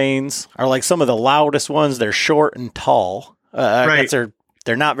 Blazer veins are like some of the loudest ones. They're short and tall. Right. I guess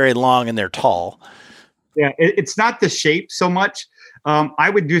they're not very long and they're tall. Yeah. It's not the shape so much. I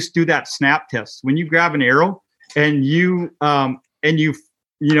would just do that snap test. When you grab an arrow and you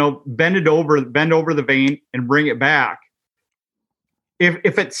bend over the vein and bring it back.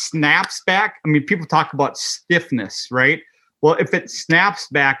 If it snaps back, I mean, people talk about stiffness, right? Well, if it snaps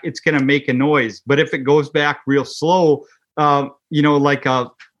back, it's going to make a noise. But if it goes back real slow, think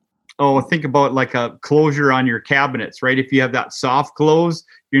about like a closure on your cabinets, right? If you have that soft close,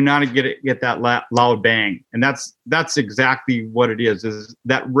 you're not going to get that loud bang. And that's exactly what it is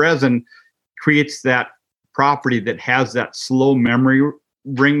that resin creates that property that has that slow memory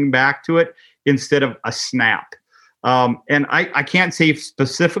ring back to it instead of a snap. And I can't say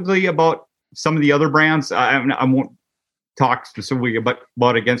specifically about some of the other brands. I won't talk specifically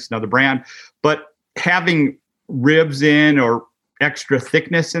about against another brand, but having ribs in or extra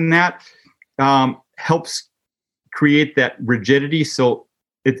thickness in that helps create that rigidity, so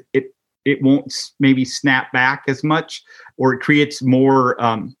it won't maybe snap back as much, or it creates more.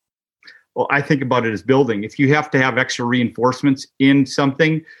 Well, I think about it as building. If you have to have extra reinforcements in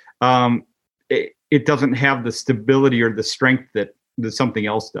something, it doesn't have the stability or the strength that something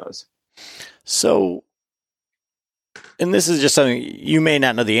else does. So, and this is just something you may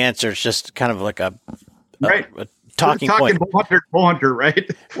not know the answer. It's just kind of like a talking point. Bull hunter, right?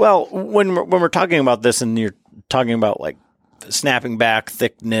 Well, when we're talking about this, and you're talking about like snapping back,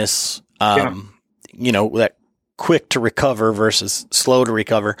 thickness, that quick to recover versus slow to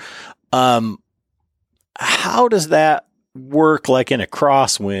recover. How does that work like in a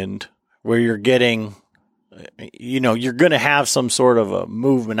crosswind where you're getting, you're going to have some sort of a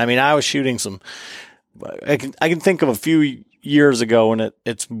movement? I mean, I was shooting I can think of a few years ago, and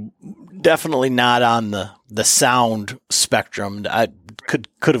it's definitely not on the sound spectrum. I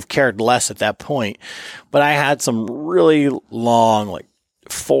could have cared less at that point, but I had some really long, like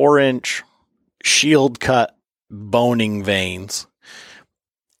 4-inch shield cut boning veins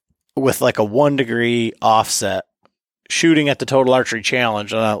with like a 1 degree offset, shooting at the Total Archery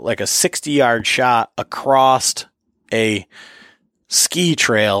Challenge on like a 60-yard shot across a ski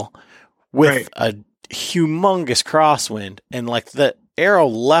trail with a humongous crosswind, and like the arrow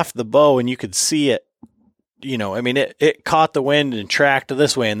left the bow and you could see it, it caught the wind and tracked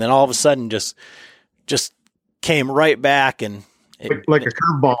this way, and then all of a sudden just came right back, and like a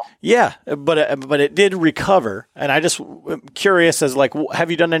curveball. Yeah, but it did recover. And I just curious as like, have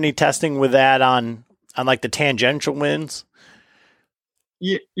you done any testing with that on like the tangential winds?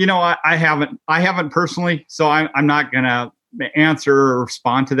 I haven't personally, so I'm not gonna answer or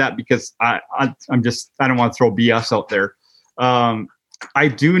respond to that because I don't want to throw BS out there. I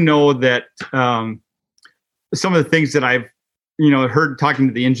do know that some of the things that I've heard talking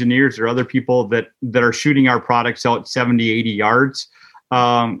to the engineers or other people that are shooting our products out 70, 80 yards,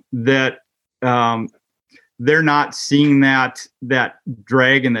 that they're not seeing that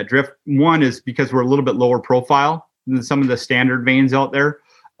drag and that drift. One is because we're a little bit lower profile than some of the standard veins out there.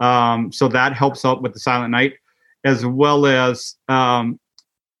 So that helps out with the Silent Night, as well as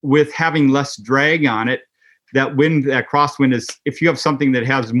with having less drag on it. That crosswind is, if you have something that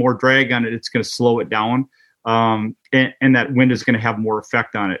has more drag on it, it's going to slow it down. And that wind is going to have more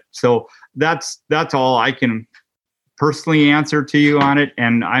effect on it. So that's all I can personally answer to you on it.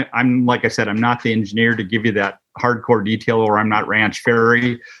 And I'm like I said, I'm not the engineer to give you that hardcore detail, or I'm not Ranch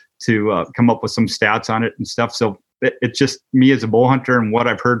Fairy to come up with some stats on it and stuff. So it's just me as a bow hunter, and what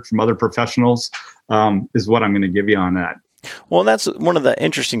I've heard from other professionals is what I'm going to give you on that. Well, that's one of the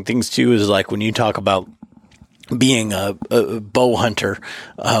interesting things too, is like when you talk about being a bow hunter,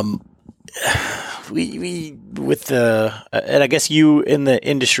 we with the, and I guess you in the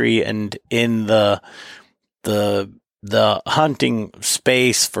industry and in the hunting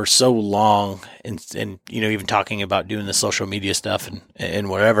space for so long, and even talking about doing the social media stuff and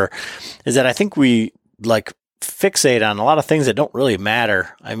whatever, is that I think we like fixate on a lot of things that don't really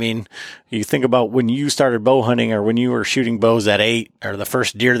matter. I mean, you think about when you started bow hunting, or when you were shooting bows at 8, or the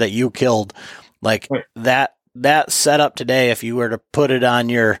first deer that you killed, like that setup today, if you were to put it on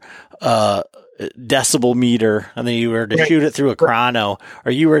your decibel meter, and then you were to shoot it through a chrono,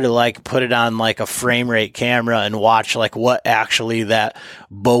 or you were to like put it on like a frame rate camera and watch like what actually that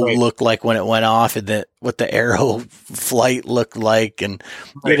bow looked like when it went off, and what the arrow flight looked like, and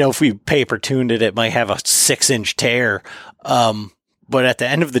if we paper tuned it, it might have a 6-inch tear, but at the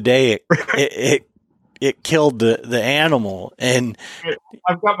end of the day, it killed the animal. And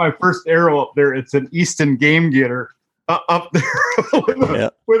I've got my first arrow up there. It's an Easton Game Getter up there with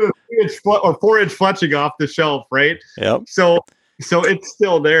a 3-inch or 4-inch fletching off the shelf, right? Yep. So it's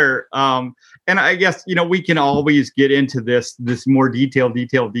still there. And I guess we can always get into this more detail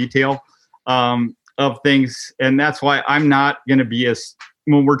of things, and that's why I'm not going to be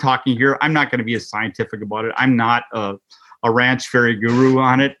when we're talking here, I'm not going to be as scientific about it. I'm not a Ranch Fairy guru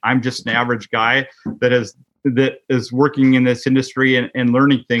on it. I'm just an average guy that is working in this industry and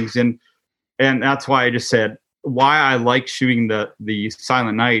learning things, and that's why I just said why I like shooting the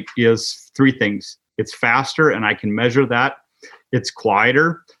Silent Night is 3 things. It's faster, and I can measure that. It's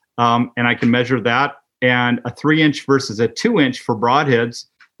quieter, and I can measure that. And a 3-inch versus a 2-inch for broadheads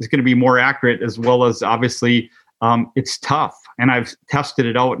is going to be more accurate, as well as obviously it's tough. and I've tested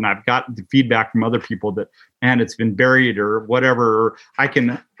it out, and I've got the feedback from other people that, man, it's been buried or whatever. Or I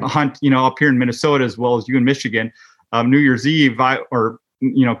can hunt, up here in Minnesota as well as you in Michigan. New Year's Eve,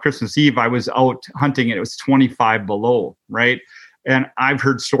 Christmas Eve, I was out hunting and it was 25 below, right? And I've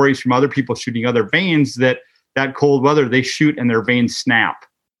heard stories from other people shooting other veins that cold weather, they shoot and their veins snap.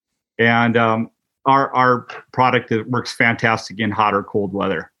 And our product works fantastic in hot or cold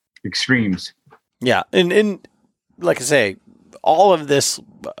weather extremes. Yeah, and like I say, all of this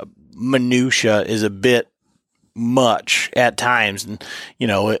minutia is a bit much at times, and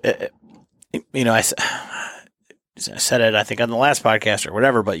I said it, I think, on the last podcast or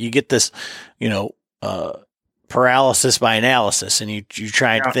whatever, but you get this, paralysis by analysis, and you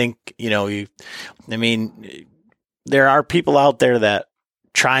try and think, there are people out there that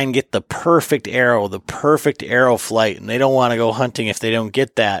try and get the perfect arrow flight, and they don't want to go hunting if they don't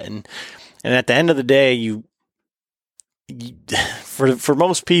get that. And at the end of the day, for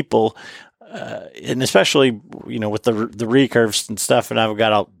most people, and especially, with the recurves and stuff, and I've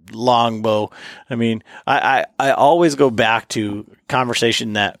got a long bow. I mean, I always go back to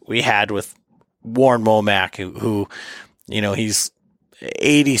conversation that we had with Warren Womack, who he's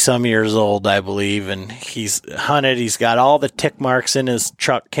 80 some years old, I believe, and he's hunted. He's got all the tick marks in his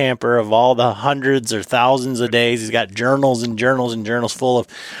truck camper of all the hundreds or thousands of days. He's got journals and journals and journals full of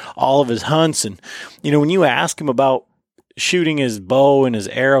all of his hunts. And, when you ask him about shooting his bow and his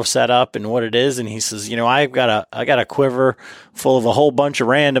arrow setup and what it is, and he says, I got a quiver full of a whole bunch of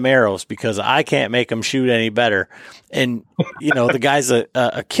random arrows because I can't make them shoot any better. And, the guy's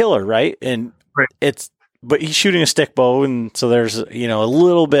a killer, right? And right. But he's shooting a stick bow, and so there's a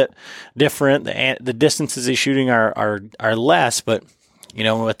little bit different. The distances he's shooting are less, but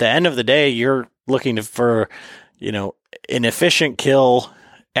at the end of the day, you're looking for an efficient kill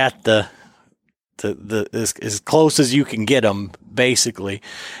at the as close as you can get them, basically.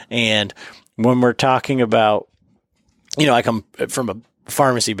 And when we're talking about, I come from a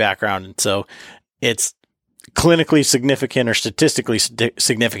pharmacy background, and so it's clinically significant or statistically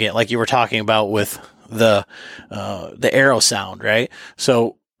significant, like you were talking about with the arrow sound, right?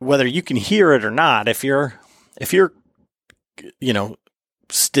 So whether you can hear it or not, if you're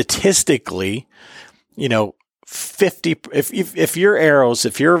statistically, 50, if your arrows,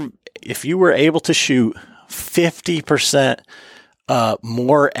 if you were able to shoot 50%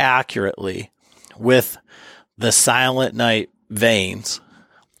 more accurately with the Silent Night vanes,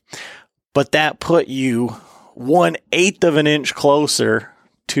 but that put you 1/8 of an inch closer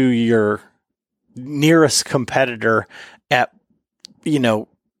to your nearest competitor at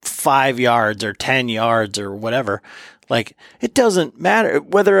 5 yards or 10 yards or whatever. Like, it does't matter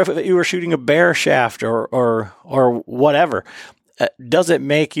whether if you were shooting a bear shaft or whatever. Does it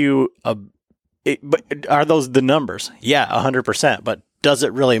make you but are those the numbers? Yeah, 100%. But does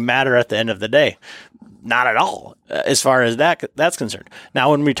it really matter at the end of the day? Not at all, as far as that's concerned.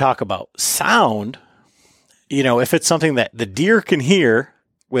 Now, when we talk about sound, if it's something that the deer can hear,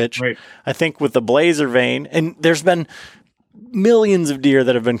 which right. I think with the blazer vane, and there's been millions of deer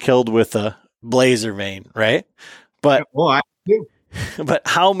that have been killed with a blazer vane, right? But I do. But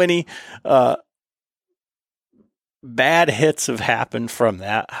how many bad hits have happened from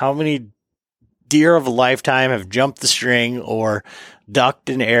that? How many deer of a lifetime have jumped the string or ducked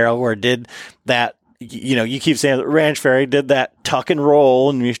an arrow or did that? You keep saying that Ranch Fairy did that tuck and roll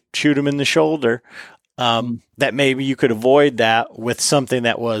and you shoot him in the shoulder. That maybe you could avoid that with something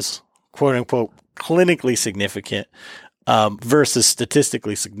that was quote unquote clinically significant versus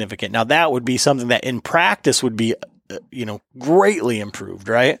statistically significant. Now that would be something that in practice would be, greatly improved,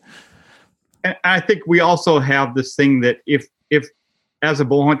 right? And I think we also have this thing that if as a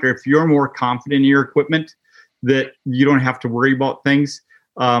bow hunter, if you're more confident in your equipment, that you don't have to worry about things.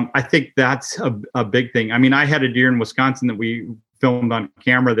 I think that's a big thing. I mean, I had a deer in Wisconsin that we filmed on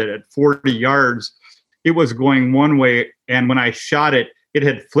camera that at 40 yards, it was going one way. And when I shot it, it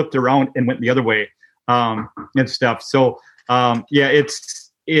had flipped around and went the other way and stuff. So,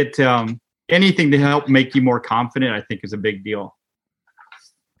 anything to help make you more confident, I think is a big deal.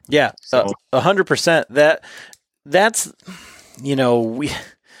 Yeah, 100%. That's we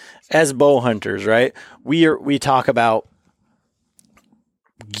as bow hunters, right? We talk about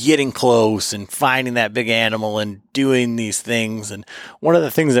getting close and finding that big animal and doing these things. And one of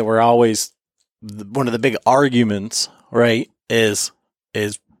the things that one of the big arguments, right, is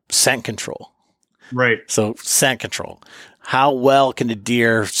scent control. Right. So scent control. How well can a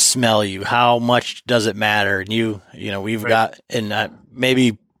deer smell you? How much does it matter? And we've got, and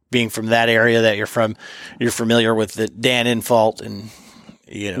maybe being from that area that you're from, you're familiar with the Dan Infault and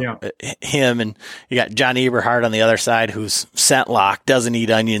him, and you got John Eberhard on the other side, who's scent locked, doesn't eat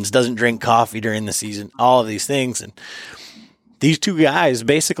onions, doesn't drink coffee during the season, all of these things. And these two guys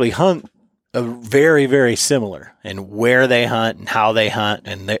basically hunt very, very similar in where they hunt and how they hunt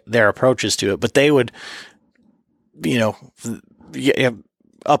and their approaches to it. But they would,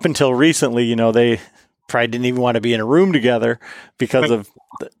 up until recently, they probably didn't even want to be in a room together because of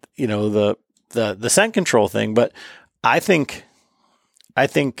the scent control thing. But I think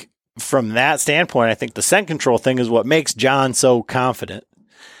from that standpoint, I think the scent control thing is what makes John so confident.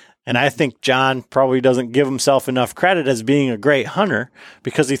 And I think John probably doesn't give himself enough credit as being a great hunter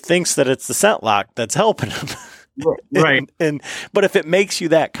because he thinks that it's the scent lock that's helping him. Right. But if it makes you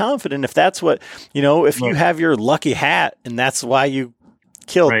that confident, if that's what, if you have your lucky hat and that's why you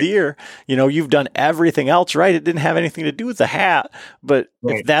kill deer, you've done everything else right. It didn't have anything to do with the hat, but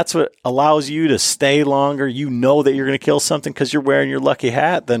if that's what allows you to stay longer, that you're going to kill something because you're wearing your lucky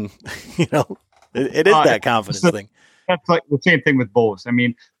hat, then, it is that confidence thing. That's like the same thing with bows. I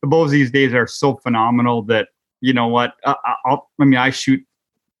mean, the bows these days are so phenomenal that, I shoot,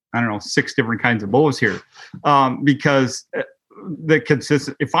 6 different kinds of bows here, because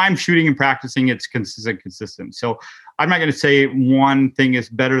if I'm shooting and practicing, it's consistent. So I'm not going to say one thing is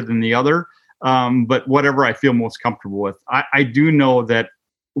better than the other, but whatever I feel most comfortable with. I do know that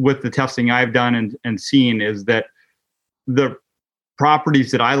with the testing I've done and seen is that the properties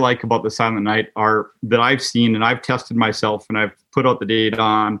that I like about the Silent Night are that I've seen and I've tested myself and I've put out the data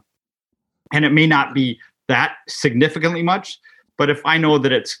on, and it may not be that significantly much, but if I know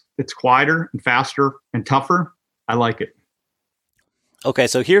that it's quieter and faster and tougher, I like it. Okay,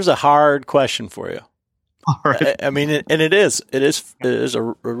 so here's a hard question for you. All right. It is a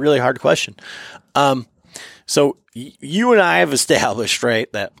really hard question. So you and I have established,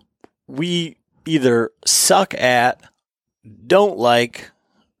 right, that we either suck at, don't like,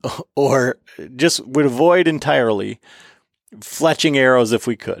 or just would avoid entirely fletching arrows if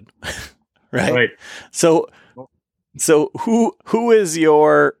we could. Right. So who is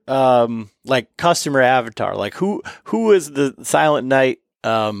your customer avatar? Like who is the Silent Night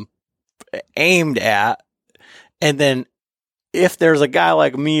aimed at? And then if there's a guy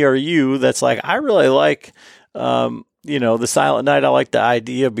like me or you that's like, I really like the Silent Night, I like the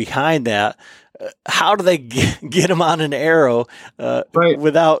idea behind that. How do they get them on an arrow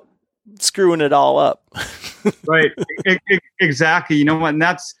without screwing it all up? Right. Exactly. And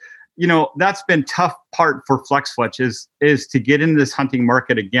that's been tough part for FlexFletch is to get into this hunting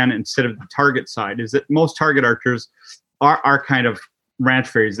market again, instead of the target side, is that most target archers are kind of ranch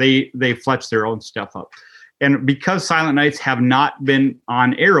fairies. They fletch their own stuff up. And because Silent Nights have not been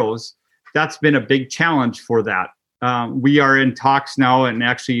on arrows, that's been a big challenge for that. We are in talks now, and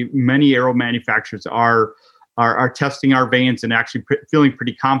actually many arrow manufacturers are testing our vanes and actually feeling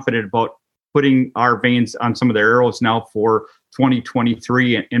pretty confident about putting our vanes on some of their arrows now for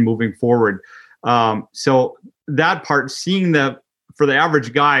 2023 and moving forward. So that part, for the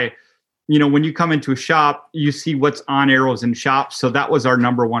average guy, when you come into a shop, you see what's on arrows in shops. So that was our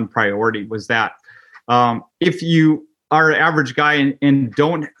number one priority, was that. If you are an average guy and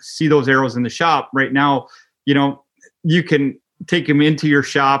don't see those arrows in the shop right now, you can take them into your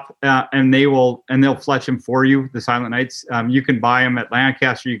shop and they'll fletch them for you, the Silent Nights. You can buy them at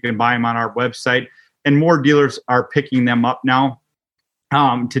Lancaster. You can buy them on our website, and more dealers are picking them up now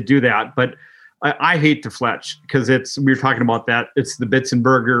to do that. But I hate to fletch because we were talking about that. It's the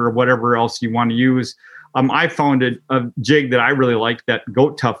Bitzenberger or whatever else you want to use. I found a jig that I really like, that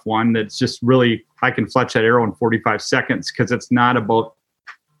Goat Tough one. That's just really, I can fletch that arrow in 45 seconds because it's not about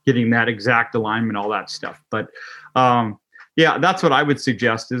getting that exact alignment, all that stuff. But that's what I would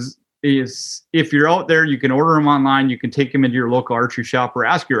suggest is if you're out there, you can order them online. You can take them into your local archery shop or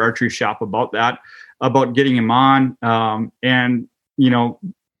ask your archery shop about that, about getting them on.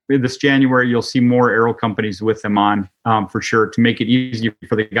 This January, you'll see more arrow companies with them on for sure, to make it easier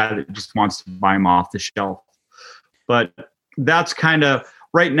for the guy that just wants to buy them off the shelf. But that's kind of,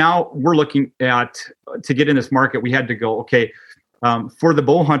 right now, we're looking at, to get in this market, we had to go, okay, for the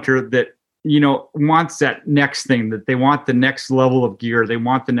bow hunter that, wants that next thing, that they want the next level of gear. They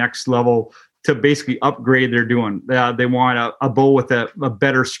want the next level to basically upgrade their doing. They want a bow with a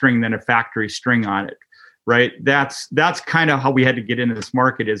better string than a factory string on it. Right. That's kind of how we had to get into this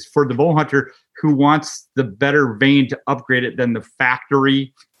market, is for the bow hunter who wants the better vane to upgrade it than the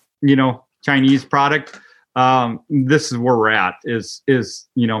factory, Chinese product. This is where we're at, is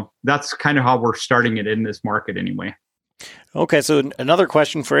that's kind of how we're starting it in this market anyway. Okay. So another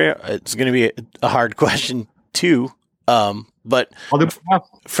question for you. It's going to be a hard question too. But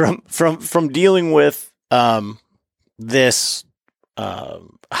from dealing with, this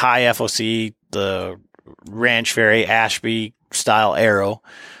high FOC, the Ranch Fairy Ashby style arrow.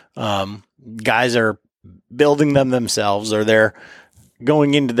 Guys are building them themselves, or they're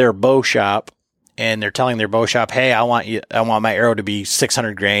going into their bow shop and they're telling their bow shop, hey, I want my arrow to be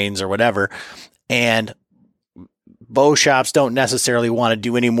 600 grains or whatever. And bow shops don't necessarily want to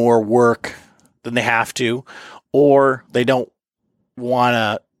do any more work than they have to, or they don't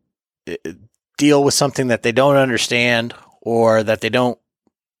want to deal with something that they don't understand or that they don't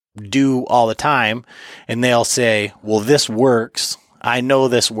do all the time. And they'll say, well, this works. I know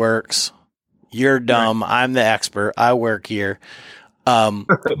this works. You're dumb. Right. I'm the expert. I work here.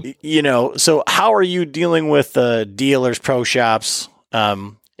 So how are you dealing with dealers, pro shops,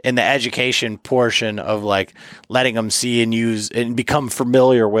 in the education portion of like letting them see and use and become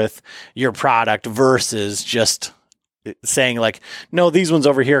familiar with your product versus just saying like, no, these ones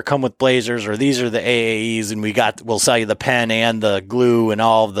over here come with blazers, or these are the AAEs and we'll sell you the pen and the glue and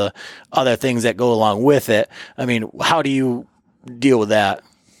all of the other things that go along with it. I mean, how do you deal with that?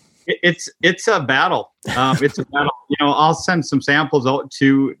 It's a battle. It's a battle. I'll send some samples out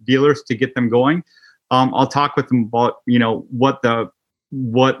to dealers to get them going. I'll talk with them about,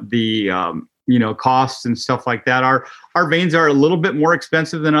 what the costs and stuff like that are. Our vanes are a little bit more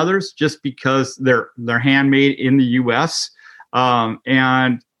expensive than others just because they're handmade in the US.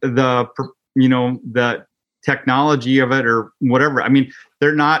 And the technology of it or whatever. I mean,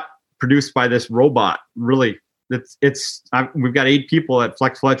 they're not produced by this robot, really. We've got 8 people at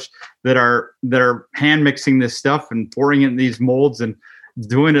Flex Fletch that are hand mixing this stuff and pouring it in these molds and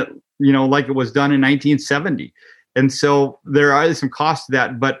doing it, like it was done in 1970. And so there is some cost to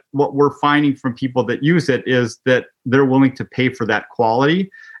that. But what we're finding from people that use it is that they're willing to pay for that quality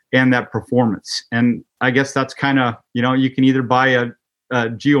and that performance. And I guess that's kind of, you can either buy a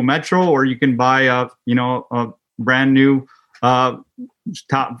Geo Metro or you can buy a brand new top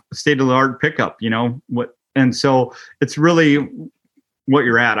state of the art pickup, And so it's really what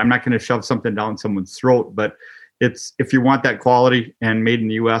you're at. I'm not going to shove something down someone's throat, but it's, if you want that quality and made in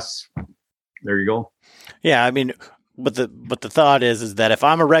the US, there you go. Yeah. I mean, but the thought is that if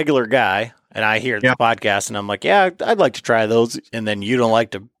I'm a regular guy and I hear the podcast and I'm like, yeah, I'd like to try those. And then you don't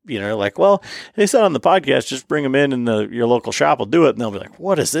like to, like, well, they said on the podcast, just bring them in and your local shop will do it. And they'll be like,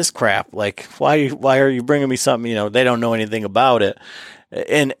 what is this crap? Like, why are you bringing me something, they don't know anything about it.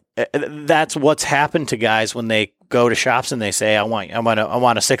 And that's what's happened to guys when they go to shops and they say, I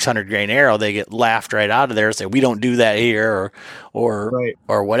want a 600 grain arrow. They get laughed right out of there and say, we don't do that here or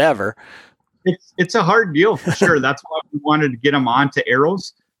whatever. It's a hard deal for sure. That's why we wanted to get them onto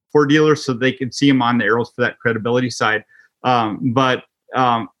arrows for dealers so they could see them on the arrows for that credibility side. But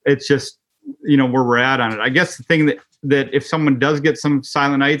it's just, where we're at on it. I guess the thing that if someone does get some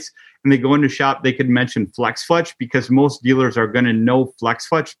Silent Nights and they go into shop, they could mention Flex Fletch, because most dealers are going to know Flex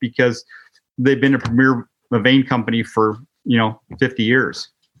Fletch because they've been a premier vane company for 50 years.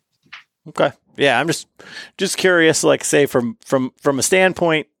 Okay, yeah, I'm just curious. Like, say from a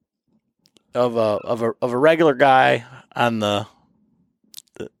standpoint of a regular guy on the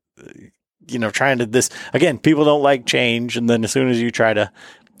trying to this again. People don't like change, and then as soon as you try to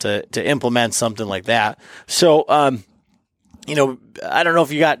implement something like that, so I don't know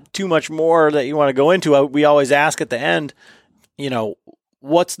if you got too much more that you want to go into. We always ask at the end,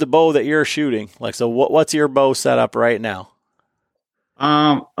 what's the bow that you're shooting? Like, so what's your bow set up right now?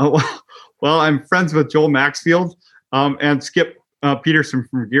 Well, I'm friends with Joel Maxfield and Skip Peterson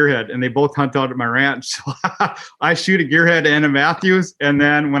from Gearhead, and they both hunt out at my ranch. So I shoot a Gearhead and a Matthews, and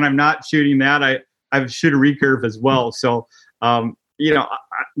then when I'm not shooting that, I shoot a recurve as well. So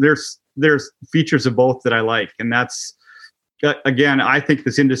there's features of both that I like, and that's. Again, I think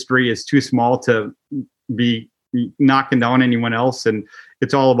this industry is too small to be knocking down anyone else, and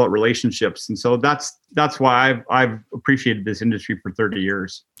it's all about relationships. And so that's why I've appreciated this industry for 30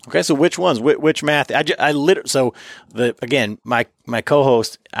 years. Okay, so which ones? Which math? My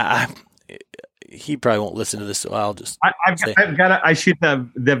co-host, he probably won't listen to this, so I'll just. I shoot the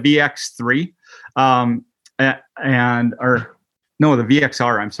VX3, No, the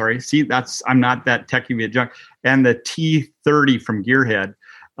VXR, I'm sorry. See, I'm not that techie with junk. And the T30 from Gearhead.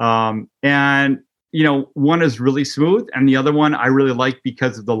 And, one is really smooth, and the other one I really like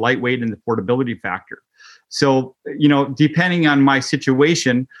because of the lightweight and the portability factor. So, depending on my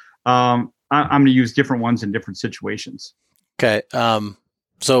situation, I'm going to use different ones in different situations. Okay.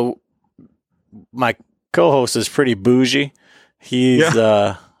 So my co-host is pretty bougie. He's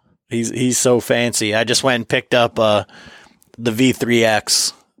so fancy. I just went and picked up, the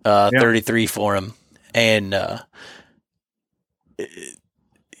V3X 33 for him, and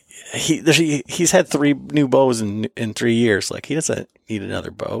he's had 3 new bows in 3 years. Like, he doesn't need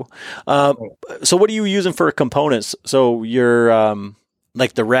another bow. So what are you using for components? So your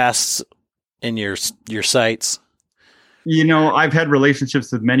like the rests in your sights. I've had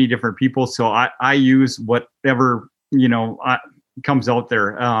relationships with many different people, so I use whatever comes out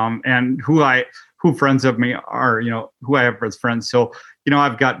there, and who friends of me are, who I have as friends. So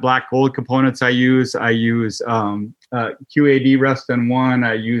I've got black gold components. I use QAD rest on one.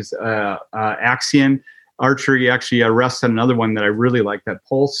 I use Axion Archery, actually a rest on another one that I really like, that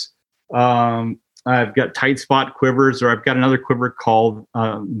Pulse. I've got tight spot quivers, or I've got another quiver called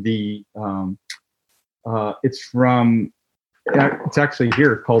it's actually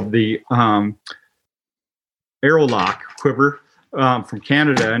here, called the Aerolock quiver from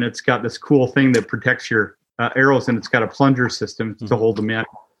Canada, and it's got this cool thing that protects your arrows, and it's got a plunger system to hold them in.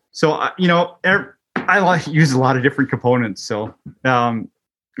 So I like to use a lot of different components. So I'm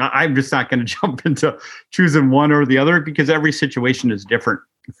just not going to jump into choosing one or the other, because every situation is different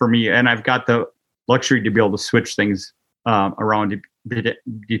for me, and I've got the luxury to be able to switch things around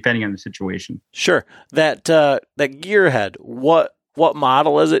depending on the situation. Sure. That gearhead, what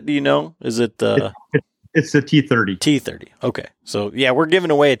model is it? Do you know? Is it the? It's the T30. T30. Okay. So yeah, we're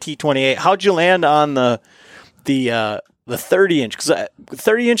giving away a T28. How'd you land on the 30 inch? Because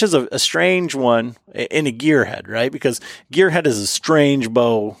 30 inch is a strange one in a gearhead, right? Because gearhead is a strange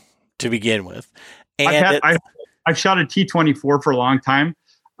bow to begin with. And I've shot a T24 for a long time.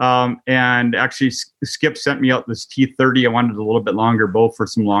 And actually Skip sent me out this T30. I wanted a little bit longer bow for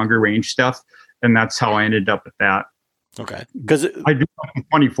some longer range stuff. And that's how I ended up at that. Okay. Because I do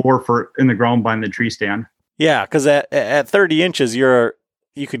 24 for in the ground behind the tree stand. Yeah. Because at 30 inches, you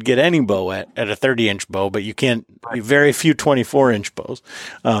could get any bow at a 30 inch bow, but you can't, very few 24 inch bows.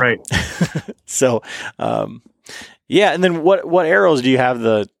 Right. So, yeah. And then what arrows do you have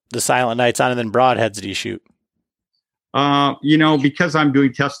the Silent Nights on, and then broadheads do you shoot? Because I'm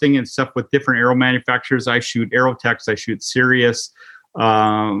doing testing and stuff with different arrow manufacturers, I shoot Aerotex, I shoot Sirius,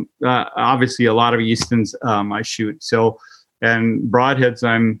 obviously a lot of Eastons, I shoot. So, and broadheads,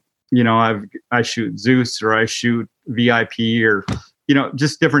 I shoot Zeus, or I shoot VIP, or,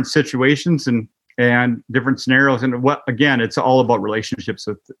 just different situations and different scenarios. And it's all about relationships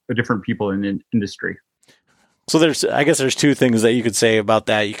with the different people in the industry. So I guess there's 2 things that you could say about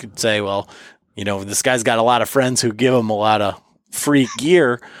that. You could say, well, this guy's got a lot of friends who give him a lot of free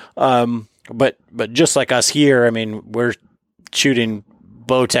gear. But just like us here, I mean, we're shooting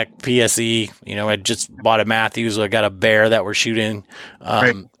Bowtech PSE. I just bought a Matthews. I got a Bear that we're shooting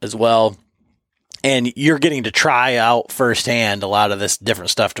as well. And you're getting to try out firsthand a lot of this different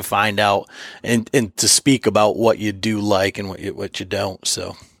stuff to find out and to speak about what you do like and what you don't.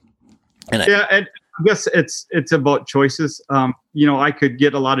 So, and I guess it's about choices. I could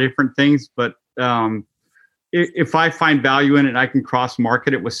get a lot of different things, but if I find value in it, I can cross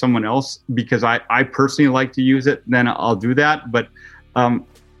market it with someone else because I personally like to use it, then I'll do that. But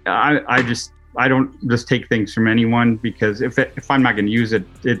I don't just take things from anyone, because if I'm not going to use it,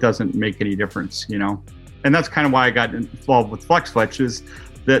 it doesn't make any difference, And that's kind of why I got involved with FlexFletch, is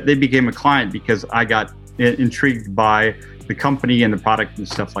that they became a client because I got intrigued by the company and the product and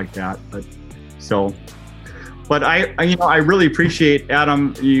stuff like that. But I really appreciate,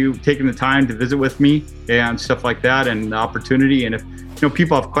 Adam, you taking the time to visit with me and stuff like that, and the opportunity. And if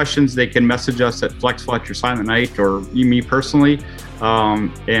people have questions, they can message us at FlexFletch or Silent Night, or me personally,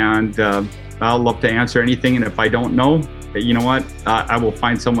 and I'll love to answer anything. And if I don't know, you know what, I will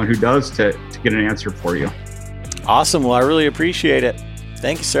find someone who does to get an answer for you. Awesome. Well, I really appreciate it.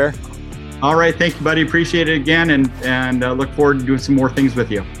 Thank you, sir. All right, thank you, buddy. Appreciate it again, and look forward to doing some more things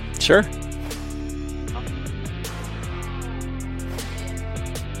with you. Sure.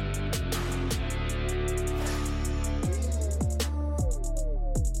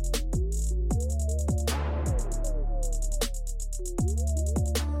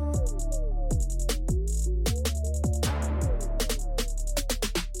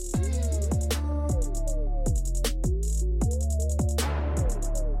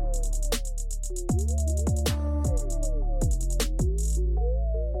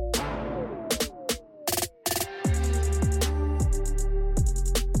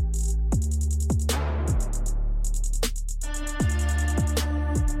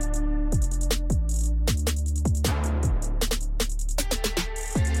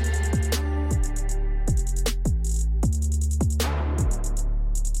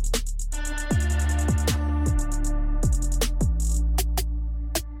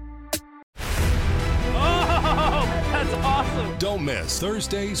 Don't miss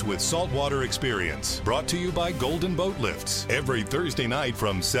Thursdays with Saltwater Experience, brought to you by Golden Boat Lifts, every Thursday night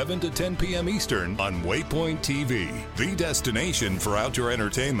from 7 to 10 p.m. Eastern on Waypoint TV, the destination for outdoor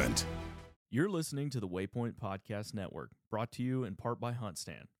entertainment. You're listening to the Waypoint Podcast Network, brought to you in part by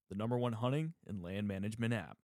HuntStand, the #1 hunting and land management app.